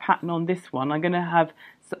about my pattern on this one. I'm going to have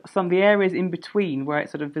some of the areas in between where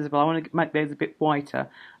it's sort of visible. I want to make those a bit whiter,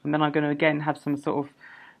 and then I'm going to again have some sort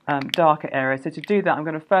of darker areas. So to do that, I'm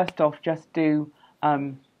going to first off just do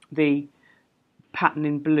the pattern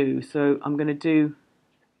in blue. So I'm going to do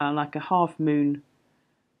like a half moon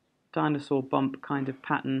dinosaur bump kind of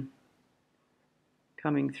pattern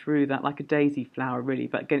coming through that, like a daisy flower really,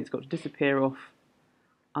 but again it's got to disappear off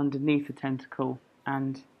underneath the tentacle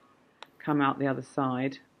and come out the other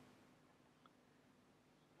side.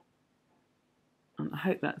 And I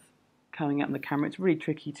hope that's coming out in the camera. It's really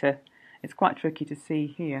tricky to, it's quite tricky to see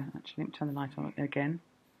here. Actually, let me turn the light on again.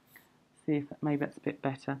 See if maybe that's a bit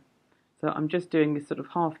better. So I'm just doing this sort of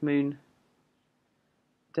half moon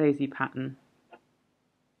daisy pattern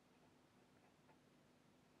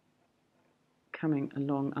coming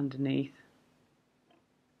along underneath,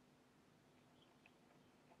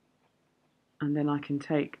 and then I can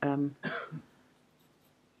take I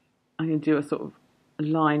can do a sort of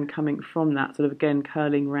line coming from that, sort of again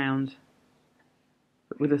curling round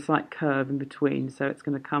but with a slight curve in between, so it's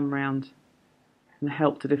going to come round and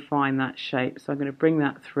help to define that shape. So I'm going to bring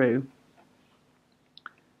that through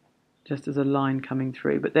just as a line coming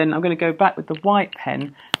through, but then I'm going to go back with the white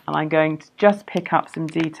pen and I'm going to just pick up some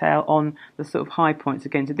detail on the sort of high points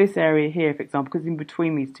again. So this area here, for example, because in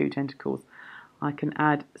between these two tentacles, I can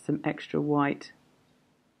add some extra white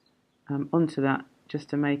onto that just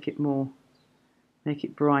to make it more, make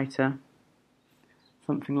it brighter,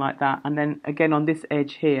 something like that. And then again on this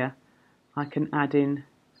edge here, I can add in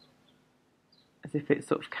as if it's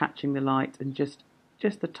sort of catching the light and just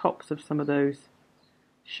the tops of some of those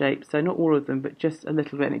shapes, so not all of them but just a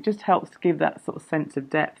little bit, and it just helps to give that sort of sense of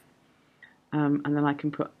depth. And then I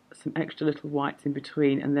can put some extra little whites in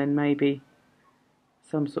between, and then maybe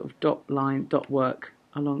some sort of dot work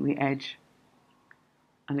along the edge,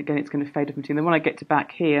 and again it's going to fade up into, and then when I get to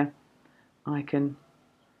back here I can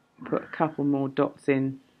put a couple more dots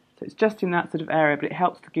in, so it's just in that sort of area, but it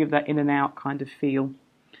helps to give that in and out kind of feel.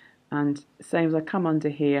 And same as I come under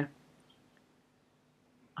here,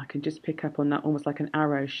 I can just pick up on that almost like an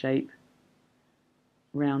arrow shape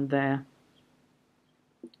round there,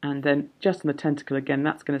 and then just on the tentacle again,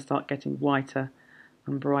 that's going to start getting whiter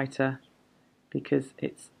and brighter because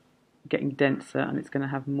it's getting denser and it's going to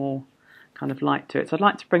have more kind of light to it. So I'd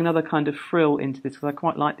like to bring another kind of frill into this because I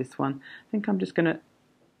quite like this one. I think I'm just going to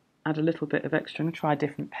add a little bit of extra. I'm going to try a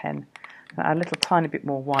different pen. Add a little tiny bit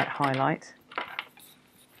more white highlight.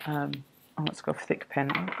 Oh, it's got a thick pen.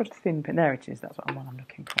 I've got a thin pen. There it is. That's what I'm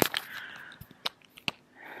looking for.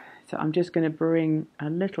 So I'm just going to bring a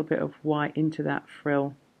little bit of white into that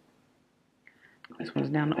frill. This one's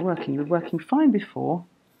now not working. You were working fine before.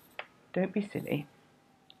 Don't be silly.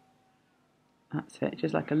 That's it.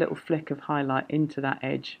 Just like a little flick of highlight into that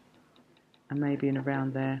edge. And maybe in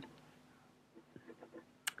around there.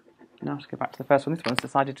 Now I have to go back to the first one. This one's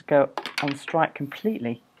decided to go on strike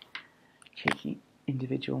completely. Cheeky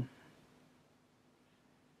individual.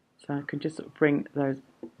 So I can just sort of bring those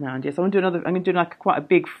round. Yes, I'm going to do like quite a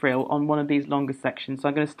big frill on one of these longer sections. So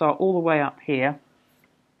I'm going to start all the way up here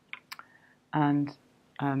and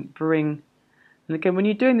bring. And again, when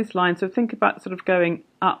you're doing this line, so think about sort of going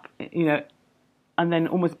up, you know, and then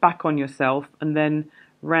almost back on yourself, and then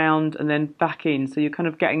round, and then back in. So you're kind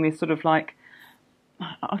of getting this sort of like.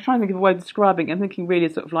 I'm trying to think of a way of describing it. I'm thinking really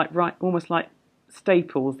sort of like almost like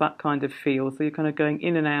staples, that kind of feel. So you're kind of going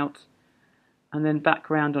in and out. And then back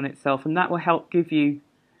round on itself, and that will help give you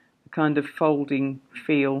the kind of folding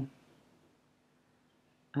feel.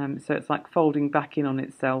 So it's like folding back in on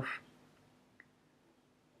itself,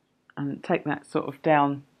 and take that sort of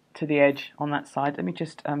down to the edge on that side. Let me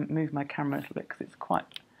just move my camera a little bit because it's quite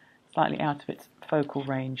slightly out of its focal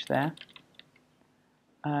range there.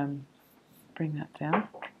 Bring that down.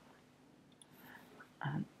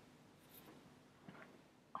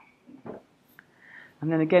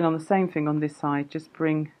 And then again on the same thing on this side, just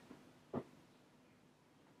bring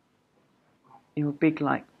your big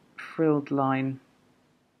like frilled line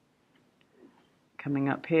coming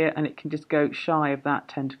up here, and it can just go shy of that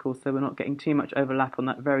tentacle so we're not getting too much overlap on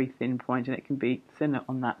that very thin point, and it can be thinner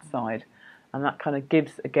on that side, and that kind of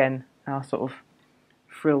gives again our sort of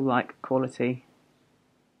frill-like quality.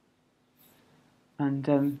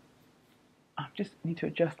 And I just need to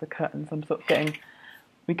adjust the curtains. I'm sort of getting.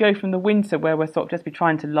 We go from the winter where we're sort of just be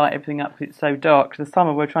trying to light everything up because it's so dark, to the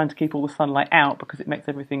summer we're trying to keep all the sunlight out because it makes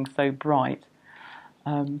everything so bright.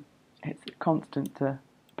 It's a constant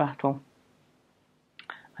battle.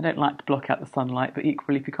 I don't like to block out the sunlight, but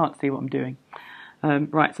equally if you can't see what I'm doing.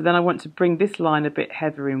 Right, so then I want to bring this line a bit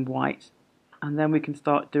heavier in white, and then we can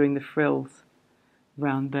start doing the frills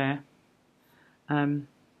around there. And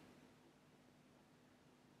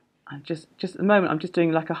just at the moment I'm just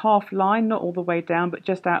doing like a half line, not all the way down, but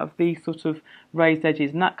just out of these sort of raised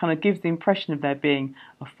edges, and that kind of gives the impression of there being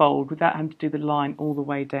a fold without having to do the line all the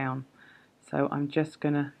way down. So I'm just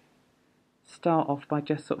going to start off by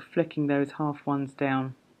just sort of flicking those half ones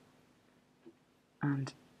down,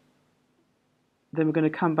 and then we're going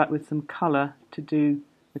to come back with some colour to do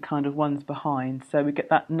the kind of ones behind, so we get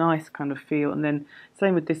that nice kind of feel. And then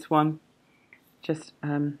same with this one, just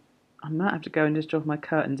I might have to go and just drop my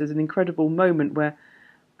curtains. There's an incredible moment where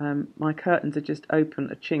my curtains are just open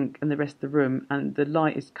a chink in the rest of the room, and the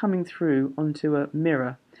light is coming through onto a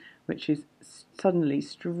mirror, which is suddenly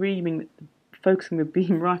streaming, focusing the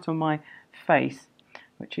beam right on my face,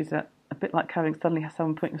 which is a bit like suddenly have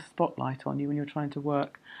someone putting a spotlight on you when you're trying to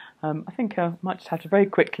work. I think I might just have to very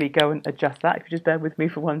quickly go and adjust that, if you just bear with me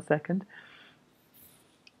for 1 second.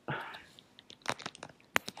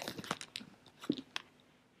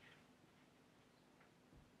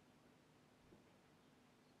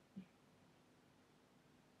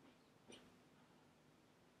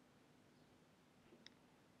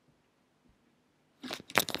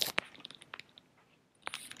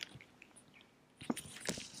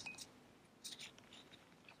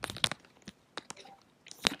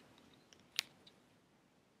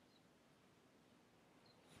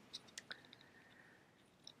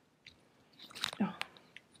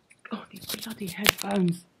 Oh, these bloody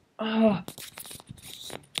headphones. Oh.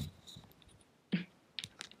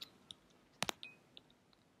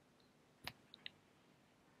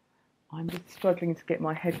 I'm just struggling to get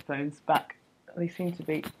my headphones back. They seem to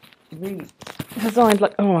be really designed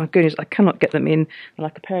like, oh my goodness, I cannot get them in. They're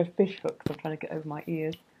like a pair of fish hooks I'm trying to get over my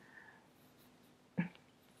ears.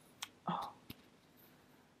 Oh.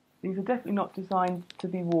 These are definitely not designed to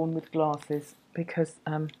be worn with glasses, because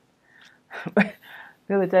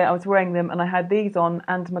the other day I was wearing them and I had these on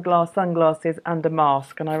and my sunglasses and a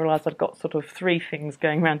mask, and I realised I'd got sort of 3 things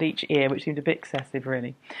going around each ear, which seemed a bit excessive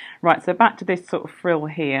really. Right, so back to this sort of frill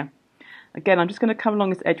here. Again, I'm just going to come along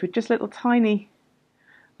this edge with just little tiny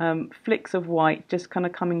flicks of white, just kind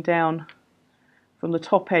of coming down from the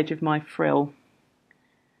top edge of my frill.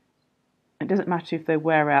 It doesn't matter if they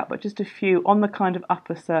wear out, but just a few on the kind of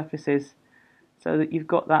upper surfaces, so that you've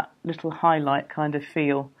got that little highlight kind of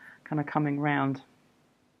feel kind of coming round.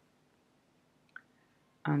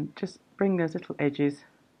 And just bring those little edges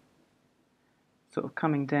sort of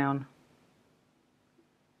coming down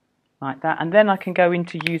like that. And then I can go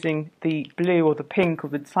into using the blue or the pink or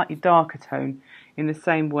the slightly darker tone in the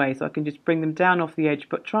same way. So I can just bring them down off the edge,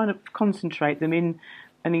 but trying to concentrate them in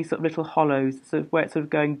any sort of little hollows, sort of where it's sort of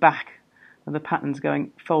going back and the pattern's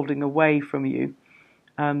going folding away from you.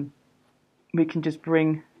 We can just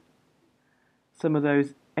bring some of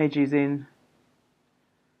those edges in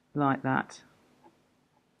like that.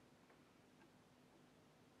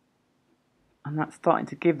 And that's starting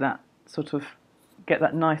to give that sort of, get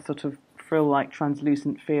that nice sort of frill-like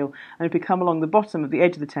translucent feel. And if we come along the bottom of the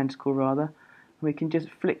edge of the tentacle rather, we can just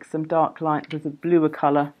flick some dark light. There's a bluer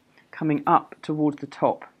colour coming up towards the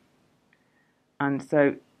top. And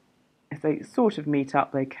so if they sort of meet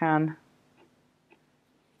up, they can.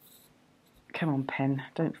 Come on, pen,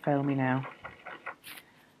 don't fail me now.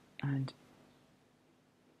 And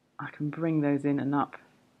I can bring those in and up,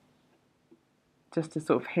 just to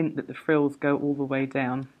sort of hint that the frills go all the way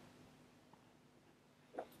down.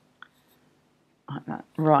 Like that.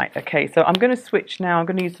 Right, okay, so I'm going to switch now. I'm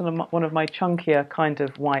going to use one of my chunkier kind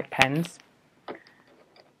of white pens,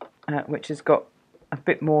 which has got a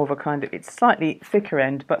bit more of a kind of, it's slightly thicker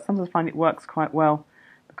end, but sometimes I find it works quite well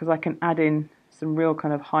because I can add in some real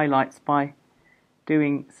kind of highlights by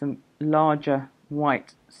doing some larger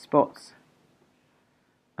white spots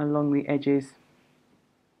along the edges.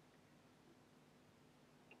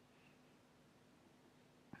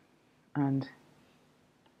 And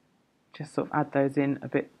just sort of add those in a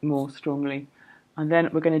bit more strongly. And then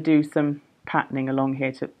we're going to do some patterning along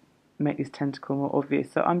here to make this tentacle more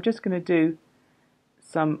obvious. So I'm just going to do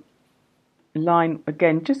some line,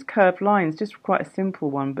 again, just curved lines, just quite a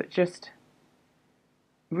simple one, but just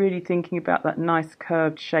really thinking about that nice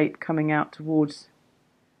curved shape coming out towards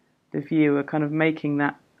the viewer, kind of making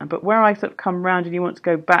that. But where I sort of come round and you want to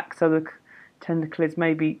go back so the tentacle is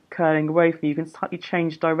maybe curling away from you, you can slightly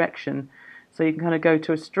change direction. So you can kind of go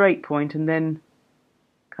to a straight point and then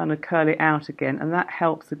kind of curl it out again. And that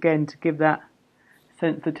helps again to give that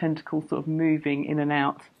sense of the tentacle sort of moving in and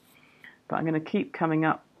out. But I'm going to keep coming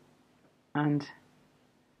up and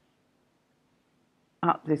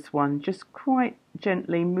up this one, just quite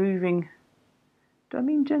gently moving. Do I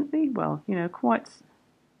mean gently? Well, you know, quite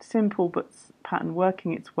simple but pattern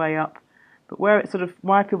working its way up. But where it's sort of,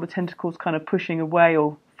 where I feel the tentacles kind of pushing away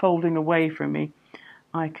or folding away from me,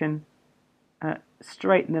 I can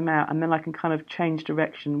straighten them out, and then I can kind of change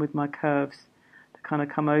direction with my curves to kind of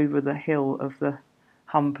come over the hill of the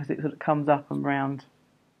hump as it sort of comes up and round,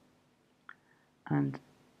 and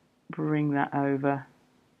bring that over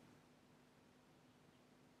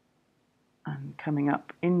and coming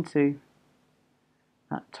up into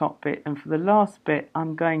that top bit. And for the last bit,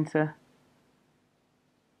 I'm going to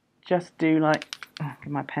just do like,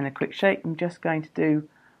 give my pen a quick shake, I'm just going to do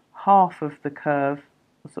half of the curve,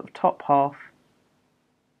 the sort of top half,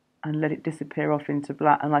 and let it disappear off into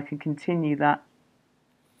black, and I can continue that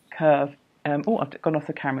curve. Oh, I've gone off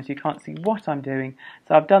the camera so you can't see what I'm doing.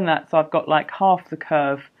 So I've done that, so I've got like half the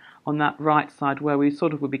curve on that right side where we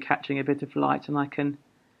sort of would be catching a bit of light, and I can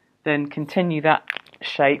then continue that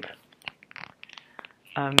shape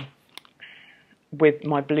with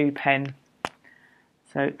my blue pen.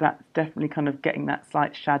 So that's definitely kind of getting that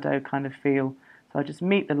slight shadow kind of feel. So I just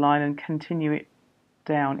meet the line and continue it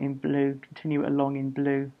down in blue, continue it along in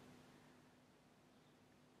blue.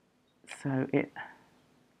 So it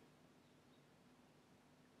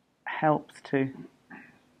helps to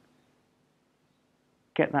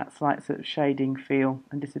get that slight sort of shading feel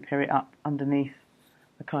and disappear it up underneath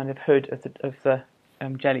the kind of hood of the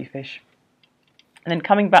jellyfish. And then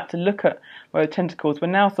coming back to look at where the tentacles, we're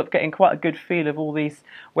now sort of getting quite a good feel of all these,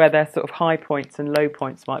 where their sort of high points and low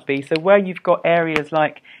points might be. So where you've got areas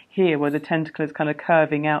like here where the tentacle is kind of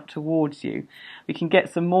curving out towards you, we can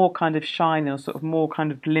get some more kind of shine or sort of more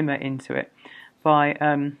kind of glimmer into it by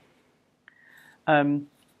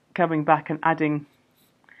coming back and adding,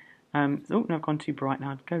 oh no, I've gone too bright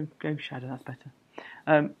now, go shadow, that's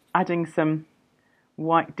better. Adding some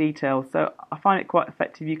white detail. So I find it quite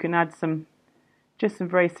effective. You can add just some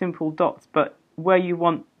very simple dots, but where you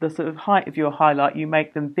want the sort of height of your highlight, you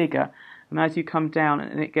make them bigger, and as you come down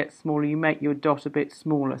and it gets smaller, you make your dot a bit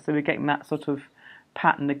smaller. So we're getting that sort of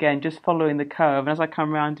pattern again, just following the curve. And as I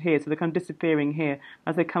come around here, so they're kind of disappearing here,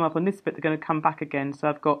 as they come up on this bit, they're going to come back again. So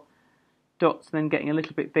I've got dots and then getting a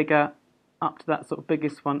little bit bigger up to that sort of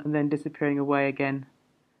biggest one, and then disappearing away again.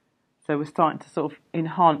 So we're starting to sort of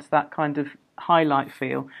enhance that kind of highlight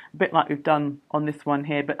feel, a bit like we've done on this one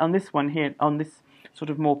here. But on this one here, on this sort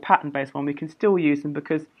of more pattern-based one, we can still use them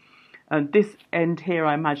because this end here,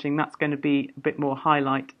 I'm imagining that's going to be a bit more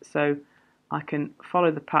highlight. So I can follow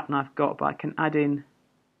the pattern I've got, but I can add in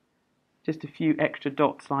just a few extra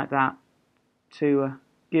dots like that to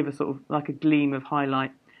give a sort of like a gleam of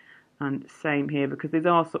highlight. And same here, because these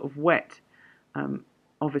are sort of wet,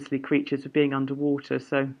 obviously, creatures for being underwater,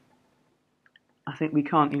 so I think we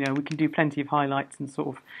can't, we can do plenty of highlights and sort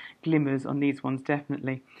of glimmers on these ones,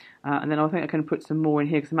 definitely. And then I think I can put some more in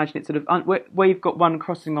here, because imagine it's sort of, where you've got one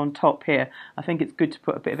crossing on top here, I think it's good to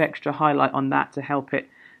put a bit of extra highlight on that to help it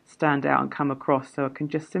stand out and come across. So I can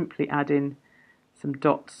just simply add in some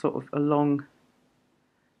dots sort of along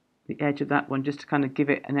the edge of that one, just to kind of give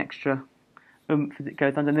it an extra oomph as it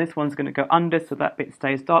goes under. And this one's going to go under, so that bit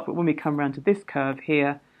stays dark. But when we come around to this curve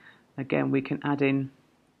here, again, we can add in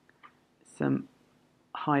some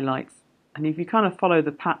highlights. And if you kind of follow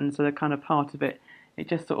the pattern, so they're kind of part of it, it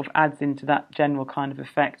just sort of adds into that general kind of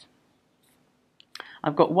effect.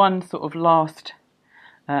 I've got one sort of last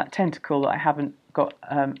tentacle that I haven't got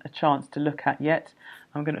a chance to look at yet.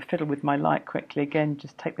 I'm going to fiddle with my light quickly again,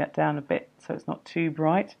 just take that down a bit so it's not too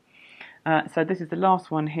bright. So this is the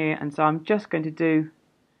last one here, and so I'm just going to do,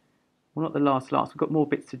 well, not the last, we've got more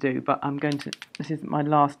bits to do, but this is my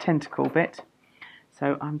last tentacle bit.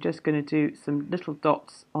 So I'm just going to do some little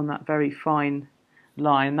dots on that very fine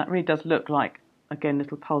line. That really does look like, again,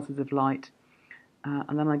 little pulses of light.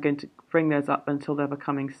 And then I'm going to bring those up until they're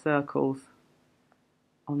becoming circles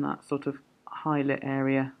on that sort of highlight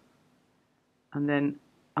area. And then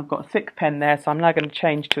I've got a thick pen there, so I'm now going to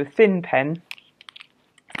change to a thin pen.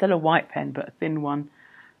 Still a white pen, but a thin one,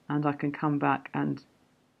 and I can come back and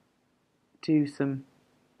do some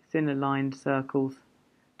thinner lined circles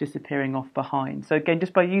disappearing off behind. So again,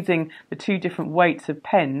 just by using the two different weights of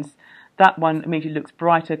pens, that one immediately looks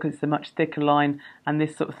brighter because it's a much thicker line, and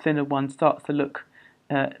this sort of thinner one starts to look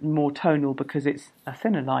more tonal because it's a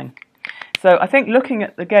thinner line. So I think looking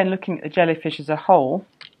at the jellyfish as a whole,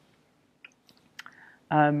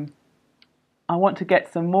 I want to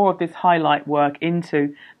get some more of this highlight work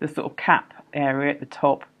into the sort of cap area at the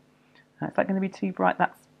top. Is that going to be too bright?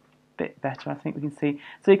 That's a bit better, I think we can see.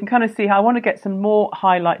 So you can kind of see how I want to get some more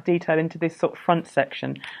highlight detail into this sort of front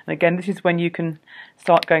section. And again, this is when you can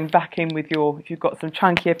start going back in with if you've got some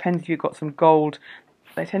chunkier pens, if you've got some gold,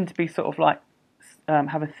 they tend to be sort of like,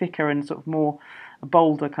 have a thicker and sort of more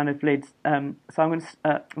bolder kind of lids. So I'm going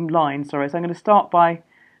to, lines, sorry. So I'm going to start by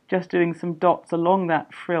just doing some dots along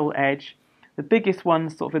that frill edge. The biggest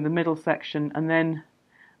ones sort of in the middle section, and then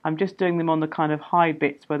I'm just doing them on the kind of high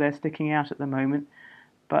bits where they're sticking out at the moment.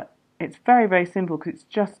 But it's very, very simple because it's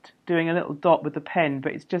just doing a little dot with the pen,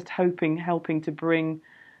 but it's just helping to bring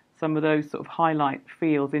some of those sort of highlight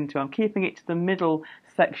feels into it. I'm keeping it to the middle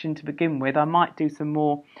section to begin with. I might do some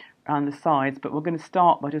more around the sides, but we're going to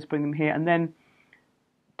start by just bringing them here and then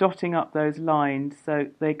dotting up those lines so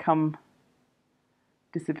they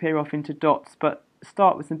disappear off into dots, but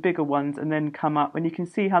start with some bigger ones and then come up, and you can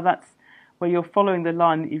see how that's where you're following the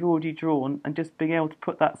line that you've already drawn and just being able to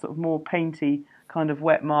put that sort of more painty kind of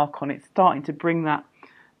wet mark on it, starting to bring that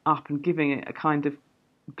up and giving it a kind of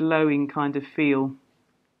glowing kind of feel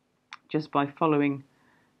just by following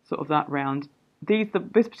sort of that round.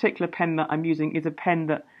 This particular pen that I'm using is a pen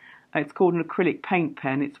that it's called an acrylic paint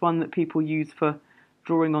pen. It's one that people use for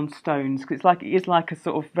drawing on stones because it is like a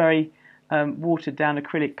sort of very watered down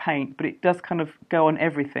acrylic paint, but it does kind of go on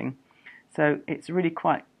everything. So it's really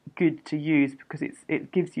quite good to use because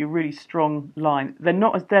it gives you a really strong line. They're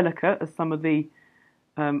not as delicate as some of the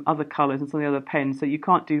other colours and some of the other pens, so you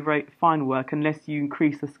can't do very fine work unless you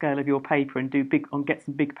increase the scale of your paper and get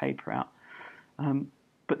some big paper out.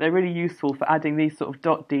 But they're really useful for adding these sort of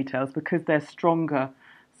dot details because they're stronger,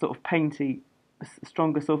 sort of painty,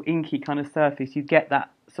 stronger sort of inky kind of surface. You get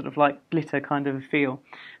that sort of like glitter kind of a feel.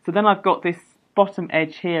 So then I've got this bottom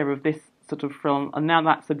edge here of this sort of frill, and now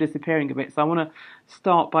that's disappearing a bit. So I want to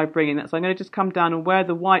start by bringing that. So I'm going to just come down, and where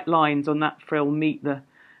the white lines on that frill meet the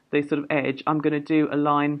sort of edge, I'm going to do a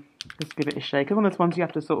line. Just give it a shake. It's one of those ones you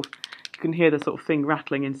have to sort of, you can hear the sort of thing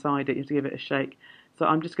rattling inside it. You have to give it a shake. So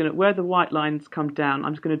I'm just going to, where the white lines come down,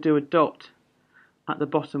 I'm just going to do a dot at the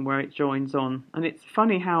bottom where it joins on. And it's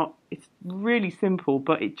funny how it's really simple,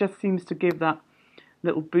 but it just seems to give that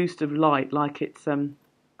little boost of light, like it's a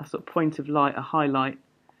sort of point of light, a highlight.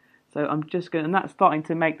 So I'm just going, and that's starting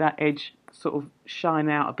to make that edge sort of shine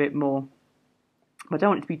out a bit more. But I don't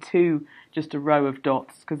want it to be just a row of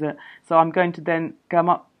dots, so I'm going to then come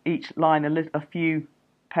up each line a few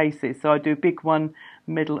paces. So I do big one,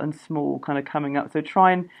 middle and small kind of coming up. So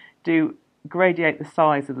try and gradiate the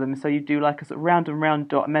size of them. So you do like a sort of round and round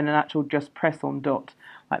dot and then an actual just press on dot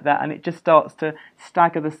like that. And it just starts to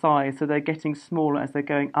stagger the size. So they're getting smaller as they're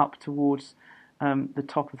going up towards the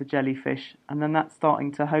top of the jellyfish. And then that's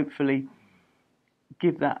starting to hopefully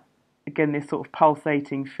give that, again, this sort of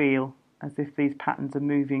pulsating feel as if these patterns are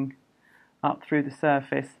moving up through the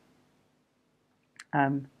surface.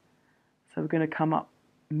 So we're going to come up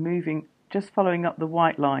moving, just following up the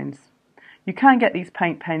white lines. You can get these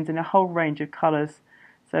paint pens in a whole range of colours,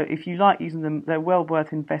 so if you like using them, they're well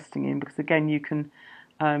worth investing in, because again you can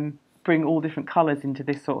bring all different colours into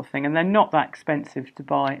this sort of thing, and they're not that expensive to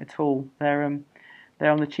buy at all. They're on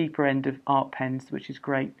the cheaper end of art pens, which is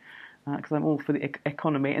great, because I'm all for the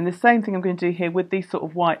economy. And the same thing I'm going to do here with these sort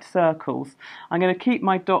of white circles. I'm going to keep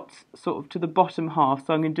my dots sort of to the bottom half,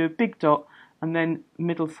 so I'm going to do a big dot and then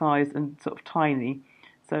middle size and sort of tiny.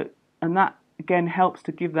 So, and that again helps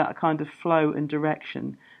to give that a kind of flow and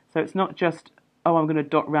direction. So it's not just, oh, I'm going to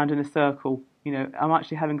dot round in a circle. You know, I'm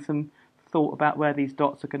actually having some thought about where these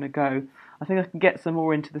dots are going to go. I think I can get some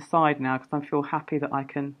more into the side now, because I feel happy that I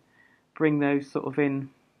can bring those sort of in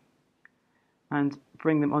and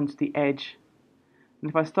bring them onto the edge.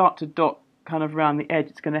 And if I start to dot kind of around the edge,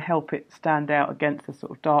 it's going to help it stand out against the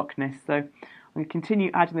sort of darkness. So I'm going to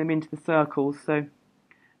continue adding them into the circles. So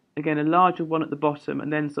again, a larger one at the bottom,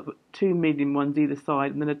 and then sort of 2 medium ones either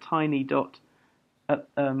side, and then a tiny dot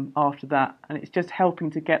after that. And it's just helping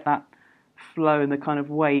to get that flow and the kind of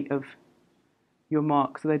weight of your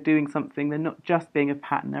mark. So they're doing something. They're not just being a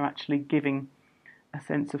pattern, they're actually giving a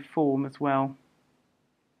sense of form as well.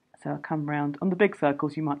 So I'll come round. On the big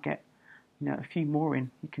circles you might get, you know, a few more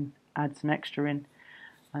in. You can add some extra in,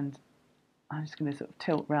 and I'm just going to sort of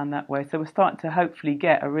tilt round that way. So we're starting to hopefully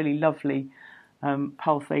get a really lovely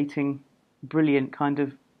pulsating, brilliant kind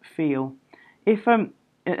of feel. If at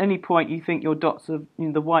any point you think your dots are, you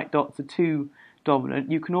know, the white dots are too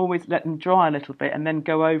dominant, you can always let them dry a little bit and then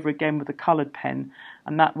go over again with a coloured pen,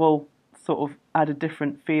 and that will sort of add a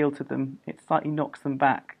different feel to them. It slightly knocks them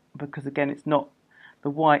back, because again it's not, the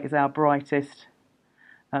white is our brightest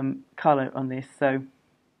colour on this, so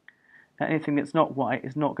anything that's not white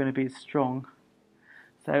is not going to be as strong.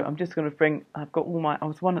 So I'm just going to bring, I've got all my, I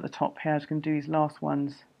was one at the top here, I was going to do these last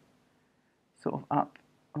ones sort of up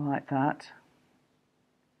like that,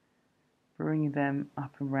 bringing them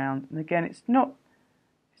up and round. And again, it's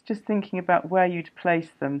just thinking about where you'd place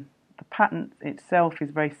them. The pattern itself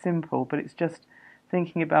is very simple, but it's just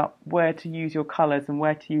thinking about where to use your colours and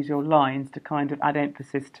where to use your lines to kind of add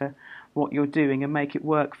emphasis to what you're doing and make it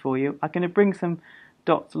work for you. I'm going to bring some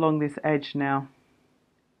dots along this edge now.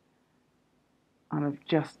 And I've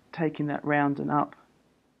just taken that round and up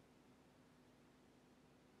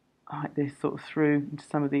like this, sort of through into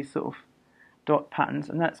some of these sort of dot patterns.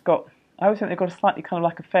 And that's got, I always think they've got a slightly kind of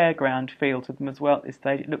like a fairground feel to them as well at this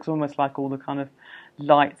stage. It looks almost like all the kind of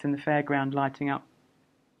lights in the fairground lighting up.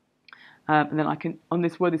 And then I can, on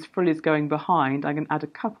this, where this frill is going behind, I can add a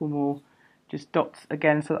couple more just dots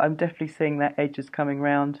again, so that I'm definitely seeing their edges coming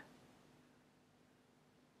round.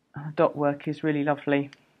 And the dot work is really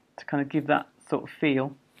lovely to kind of give that sort of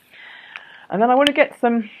feel. And then I want to get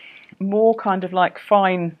some more kind of like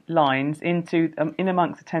fine lines into in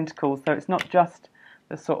amongst the tentacles, so it's not just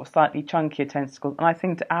the sort of slightly chunkier tentacles, and I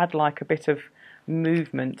think to add like a bit of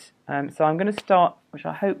movement. So I'm going to start, which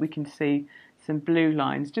I hope we can see, some blue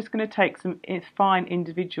lines. Just going to take some fine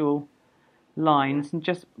individual lines and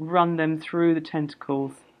just run them through the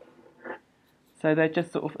tentacles. So they're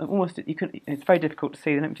just sort of almost, it's very difficult to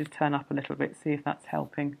see. Let me just turn up a little bit, see if that's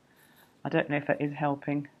helping. I don't know if that is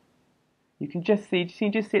helping. You can just see,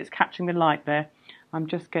 it's catching the light there. I'm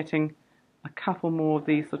just getting a couple more of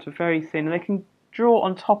these sort of very thin. And they can draw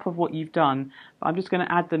on top of what you've done, but I'm just going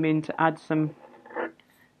to add them in to add some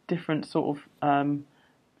different sort of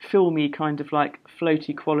filmy kind of like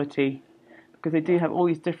floaty quality, because they do have all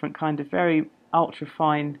these different kind of very ultra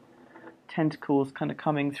fine tentacles kind of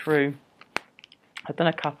coming through. I've done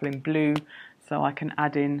a couple in blue, so I can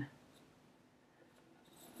add in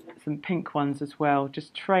some pink ones as well,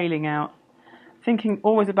 just trailing out, thinking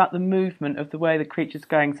always about the movement of the way the creature's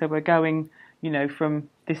going. So we're going, you know, from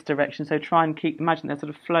this direction, so try and imagine they're sort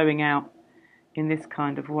of flowing out in this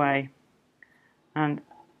kind of way and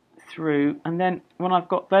through. And then when I've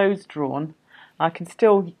got those drawn, I can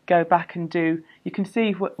still go back and do, you can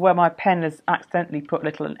see where my pen has accidentally put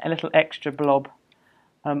a little extra blob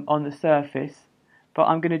on the surface, but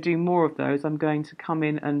I'm going to do more of those. I'm going to come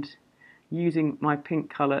in and, using my pink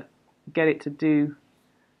colour, get it to do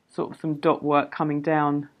sort of some dot work coming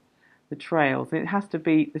down the trails. And it has to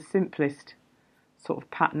be the simplest sort of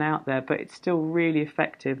pattern out there, but it's still really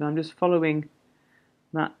effective. And I'm just following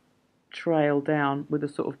that trail down with a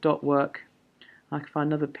sort of dot work. I can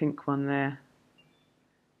find another pink one there,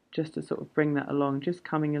 just to sort of bring that along, just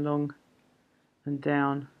coming along and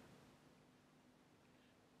down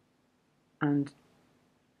and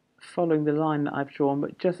following the line that I've drawn,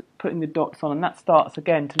 but just putting the dots on, and that starts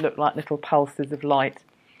again to look like little pulses of light.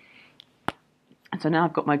 And so now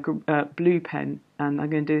I've got my blue pen, and I'm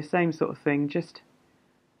going to do the same sort of thing,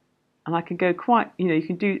 and I can go quite, you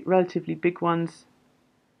can do relatively big ones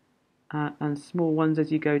and small ones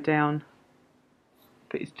as you go down,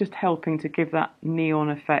 but it's just helping to give that neon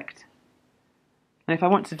effect. And if I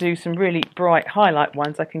want to do some really bright highlight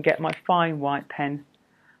ones, I can get my fine white pen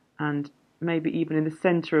and maybe even in the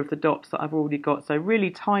centre of the dots that I've already got. So really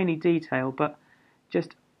tiny detail, but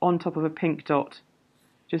just on top of a pink dot,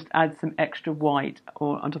 just add some extra white,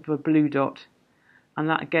 or on top of a blue dot. And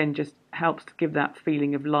that again just helps to give that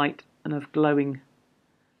feeling of light and of glowing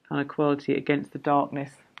kind of quality against the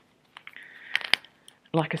darkness.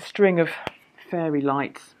 Like a string of fairy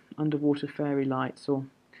lights, underwater fairy lights, or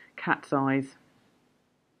cat's eyes.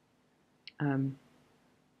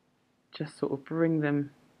 Just sort of bring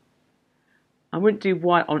them. I wouldn't do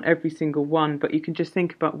white on every single one, but you can just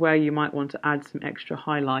think about where you might want to add some extra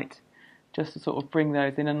highlight, just to sort of bring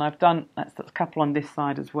those in. And I've done that's a couple on this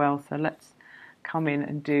side as well, so let's come in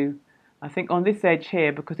and do, I think on this edge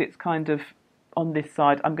here, because it's kind of on this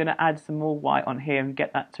side, I'm going to add some more white on here and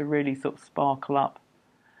get that to really sort of sparkle up.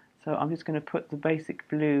 So I'm just going to put the basic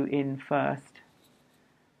blue in first,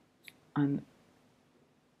 and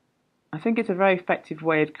I think it's a very effective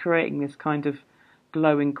way of creating this kind of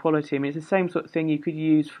glowing quality. I mean, it's the same sort of thing you could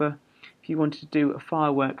use for if you wanted to do a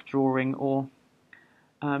firework drawing, or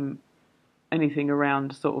anything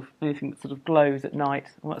around anything that sort of glows at night.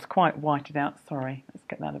 Well, it's quite whited out. Sorry, let's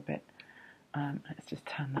get that a bit. Let's just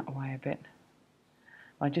turn that away a bit.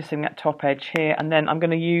 I'm just seeing that top edge here, and then I'm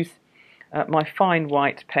going to use my fine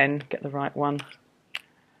white pen. Get the right one.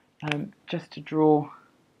 Just to draw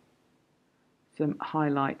some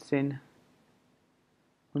highlights in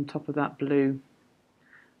on top of that blue.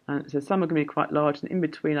 So some are going to be quite large, and in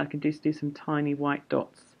between I can do some tiny white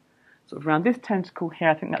dots. Sort of around this tentacle here,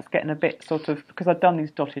 I think that's getting a bit sort of, because I've done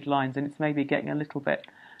these dotted lines, and it's maybe getting a little bit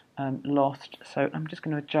lost. So I'm just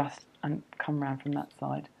going to adjust and come around from that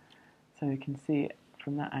side so we can see it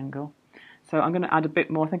from that angle. So I'm going to add a bit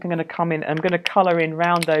more. I think I'm going to come in, I'm going to colour in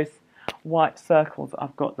round those white circles that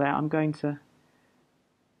I've got there. I'm going to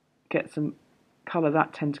get some, colour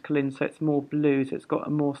that tentacle in so it's more blue, so it's got a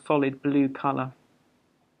more solid blue colour,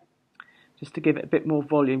 just to give it a bit more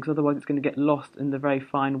volume, because otherwise it's going to get lost in the very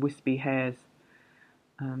fine wispy hairs,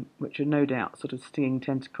 which are no doubt sort of stinging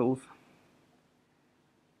tentacles.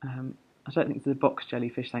 I don't think it's a box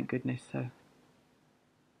jellyfish, thank goodness. So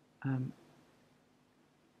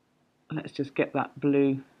let's just get that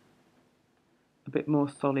blue a bit more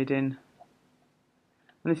solid in.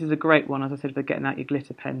 And this is a great one, as I said, for getting out your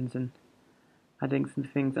glitter pens and adding some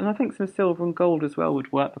things. And I think some silver and gold as well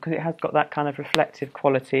would work, because it has got that kind of reflective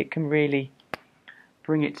quality. It can really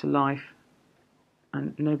bring it to life,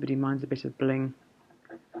 and nobody minds a bit of bling.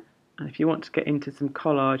 And if you want to get into some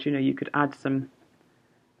collage, you could add some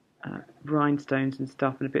rhinestones and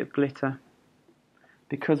stuff and a bit of glitter,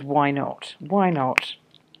 because why not? Why not?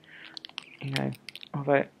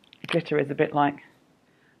 Although glitter is a bit like,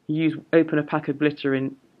 open a pack of glitter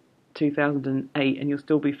in 2008 and you'll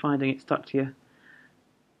still be finding it stuck to you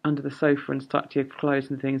under the sofa and stuck to your clothes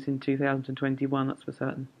and things in 2021, that's for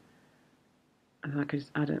certain. And I could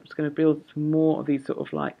just add it. I'm just going to build some more of these sort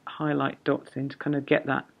of like highlight dots in to kind of get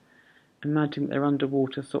that, imagine that they're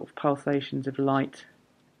underwater sort of pulsations of light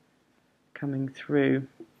coming through.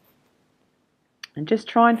 And just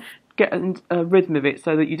try and get a rhythm of it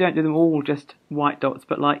so that you don't do them all just white dots,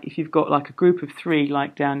 but like if you've got like a group of 3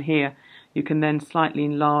 like down here, you can then slightly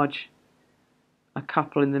enlarge a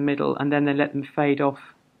couple in the middle and then let them fade off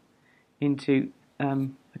into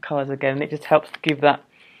the colours again. And it just helps to give that,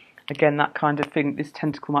 again, that kind of thing. This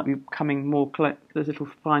tentacle might be coming more, those little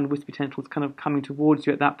fine wispy tentacles kind of coming towards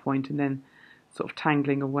you at that point and then sort of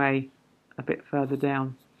tangling away a bit further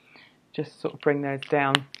down. Just sort of bring those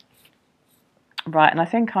down. Right, and I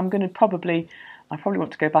think I'm going to probably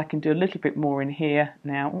want to go back and do a little bit more in here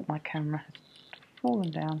now. Oh, my camera has fallen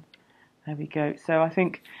down. There we go. So I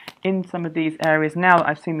think in some of these areas, now that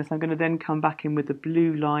I've seen this, I'm going to then come back in with the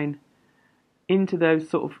blue line into those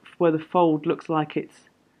sort of where the fold looks like it's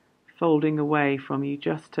folding away from you,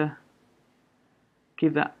 just to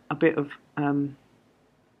give that a bit of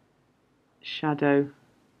shadow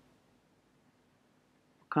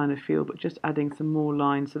kind of feel, but just adding some more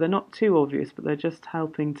lines. So they're not too obvious, but they're just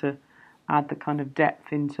helping to add the kind of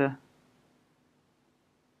depth into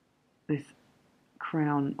this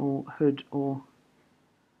crown or hood or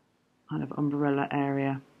kind of umbrella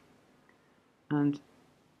area. And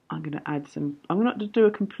I'm going to add some, I'm not to do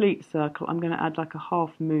a complete circle, I'm going to add like a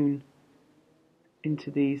half moon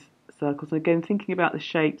into these circles. And again, thinking about the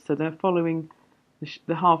shape, so they're following,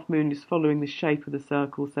 the half moon is following the shape of the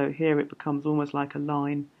circle, so here it becomes almost like a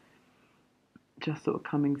line, just sort of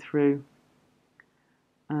coming through.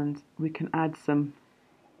 And we can add some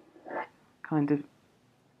kind of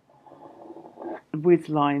whiz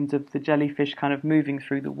lines of the jellyfish kind of moving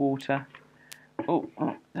through the water.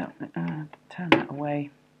 Turn that away.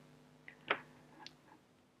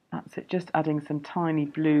 That's it, just adding some tiny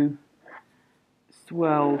blue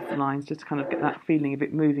swirl lines, just to kind of get that feeling of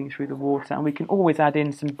it moving through the water. And we can always add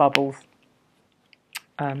in some bubbles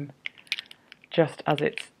just as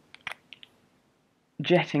it's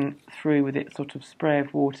jetting through with its sort of spray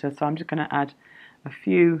of water. So I'm just going to add a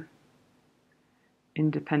few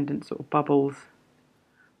independent sort of bubbles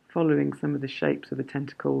following some of the shapes of the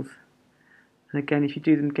tentacles. And again, if you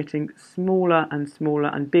do them getting smaller and smaller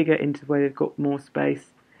and bigger into where they've got more space,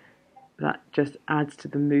 that just adds to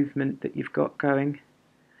the movement that you've got going.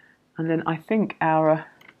 And then I think our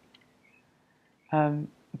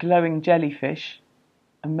glowing jellyfish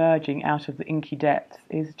emerging out of the inky depths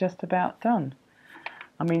is just about done.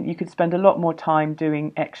 I mean, you could spend a lot more time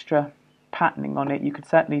doing extra patterning on it. You could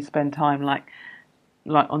certainly spend time like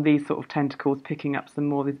on these sort of tentacles, picking up some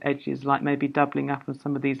more of these edges, like maybe doubling up on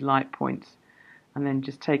some of these light points and then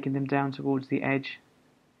just taking them down towards the edge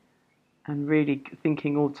and really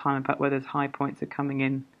thinking all the time about where those high points are coming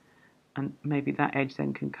in, and maybe that edge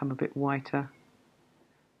then can come a bit whiter.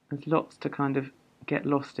 There's lots to kind of get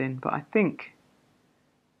lost in, but I think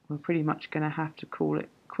we're pretty much going to have to call it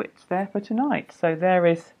quits there for tonight. So there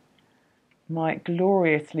is my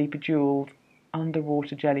gloriously bejewelled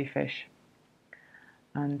underwater jellyfish,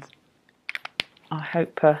 and I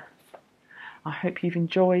hope you've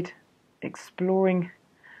enjoyed exploring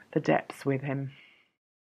the depths with him.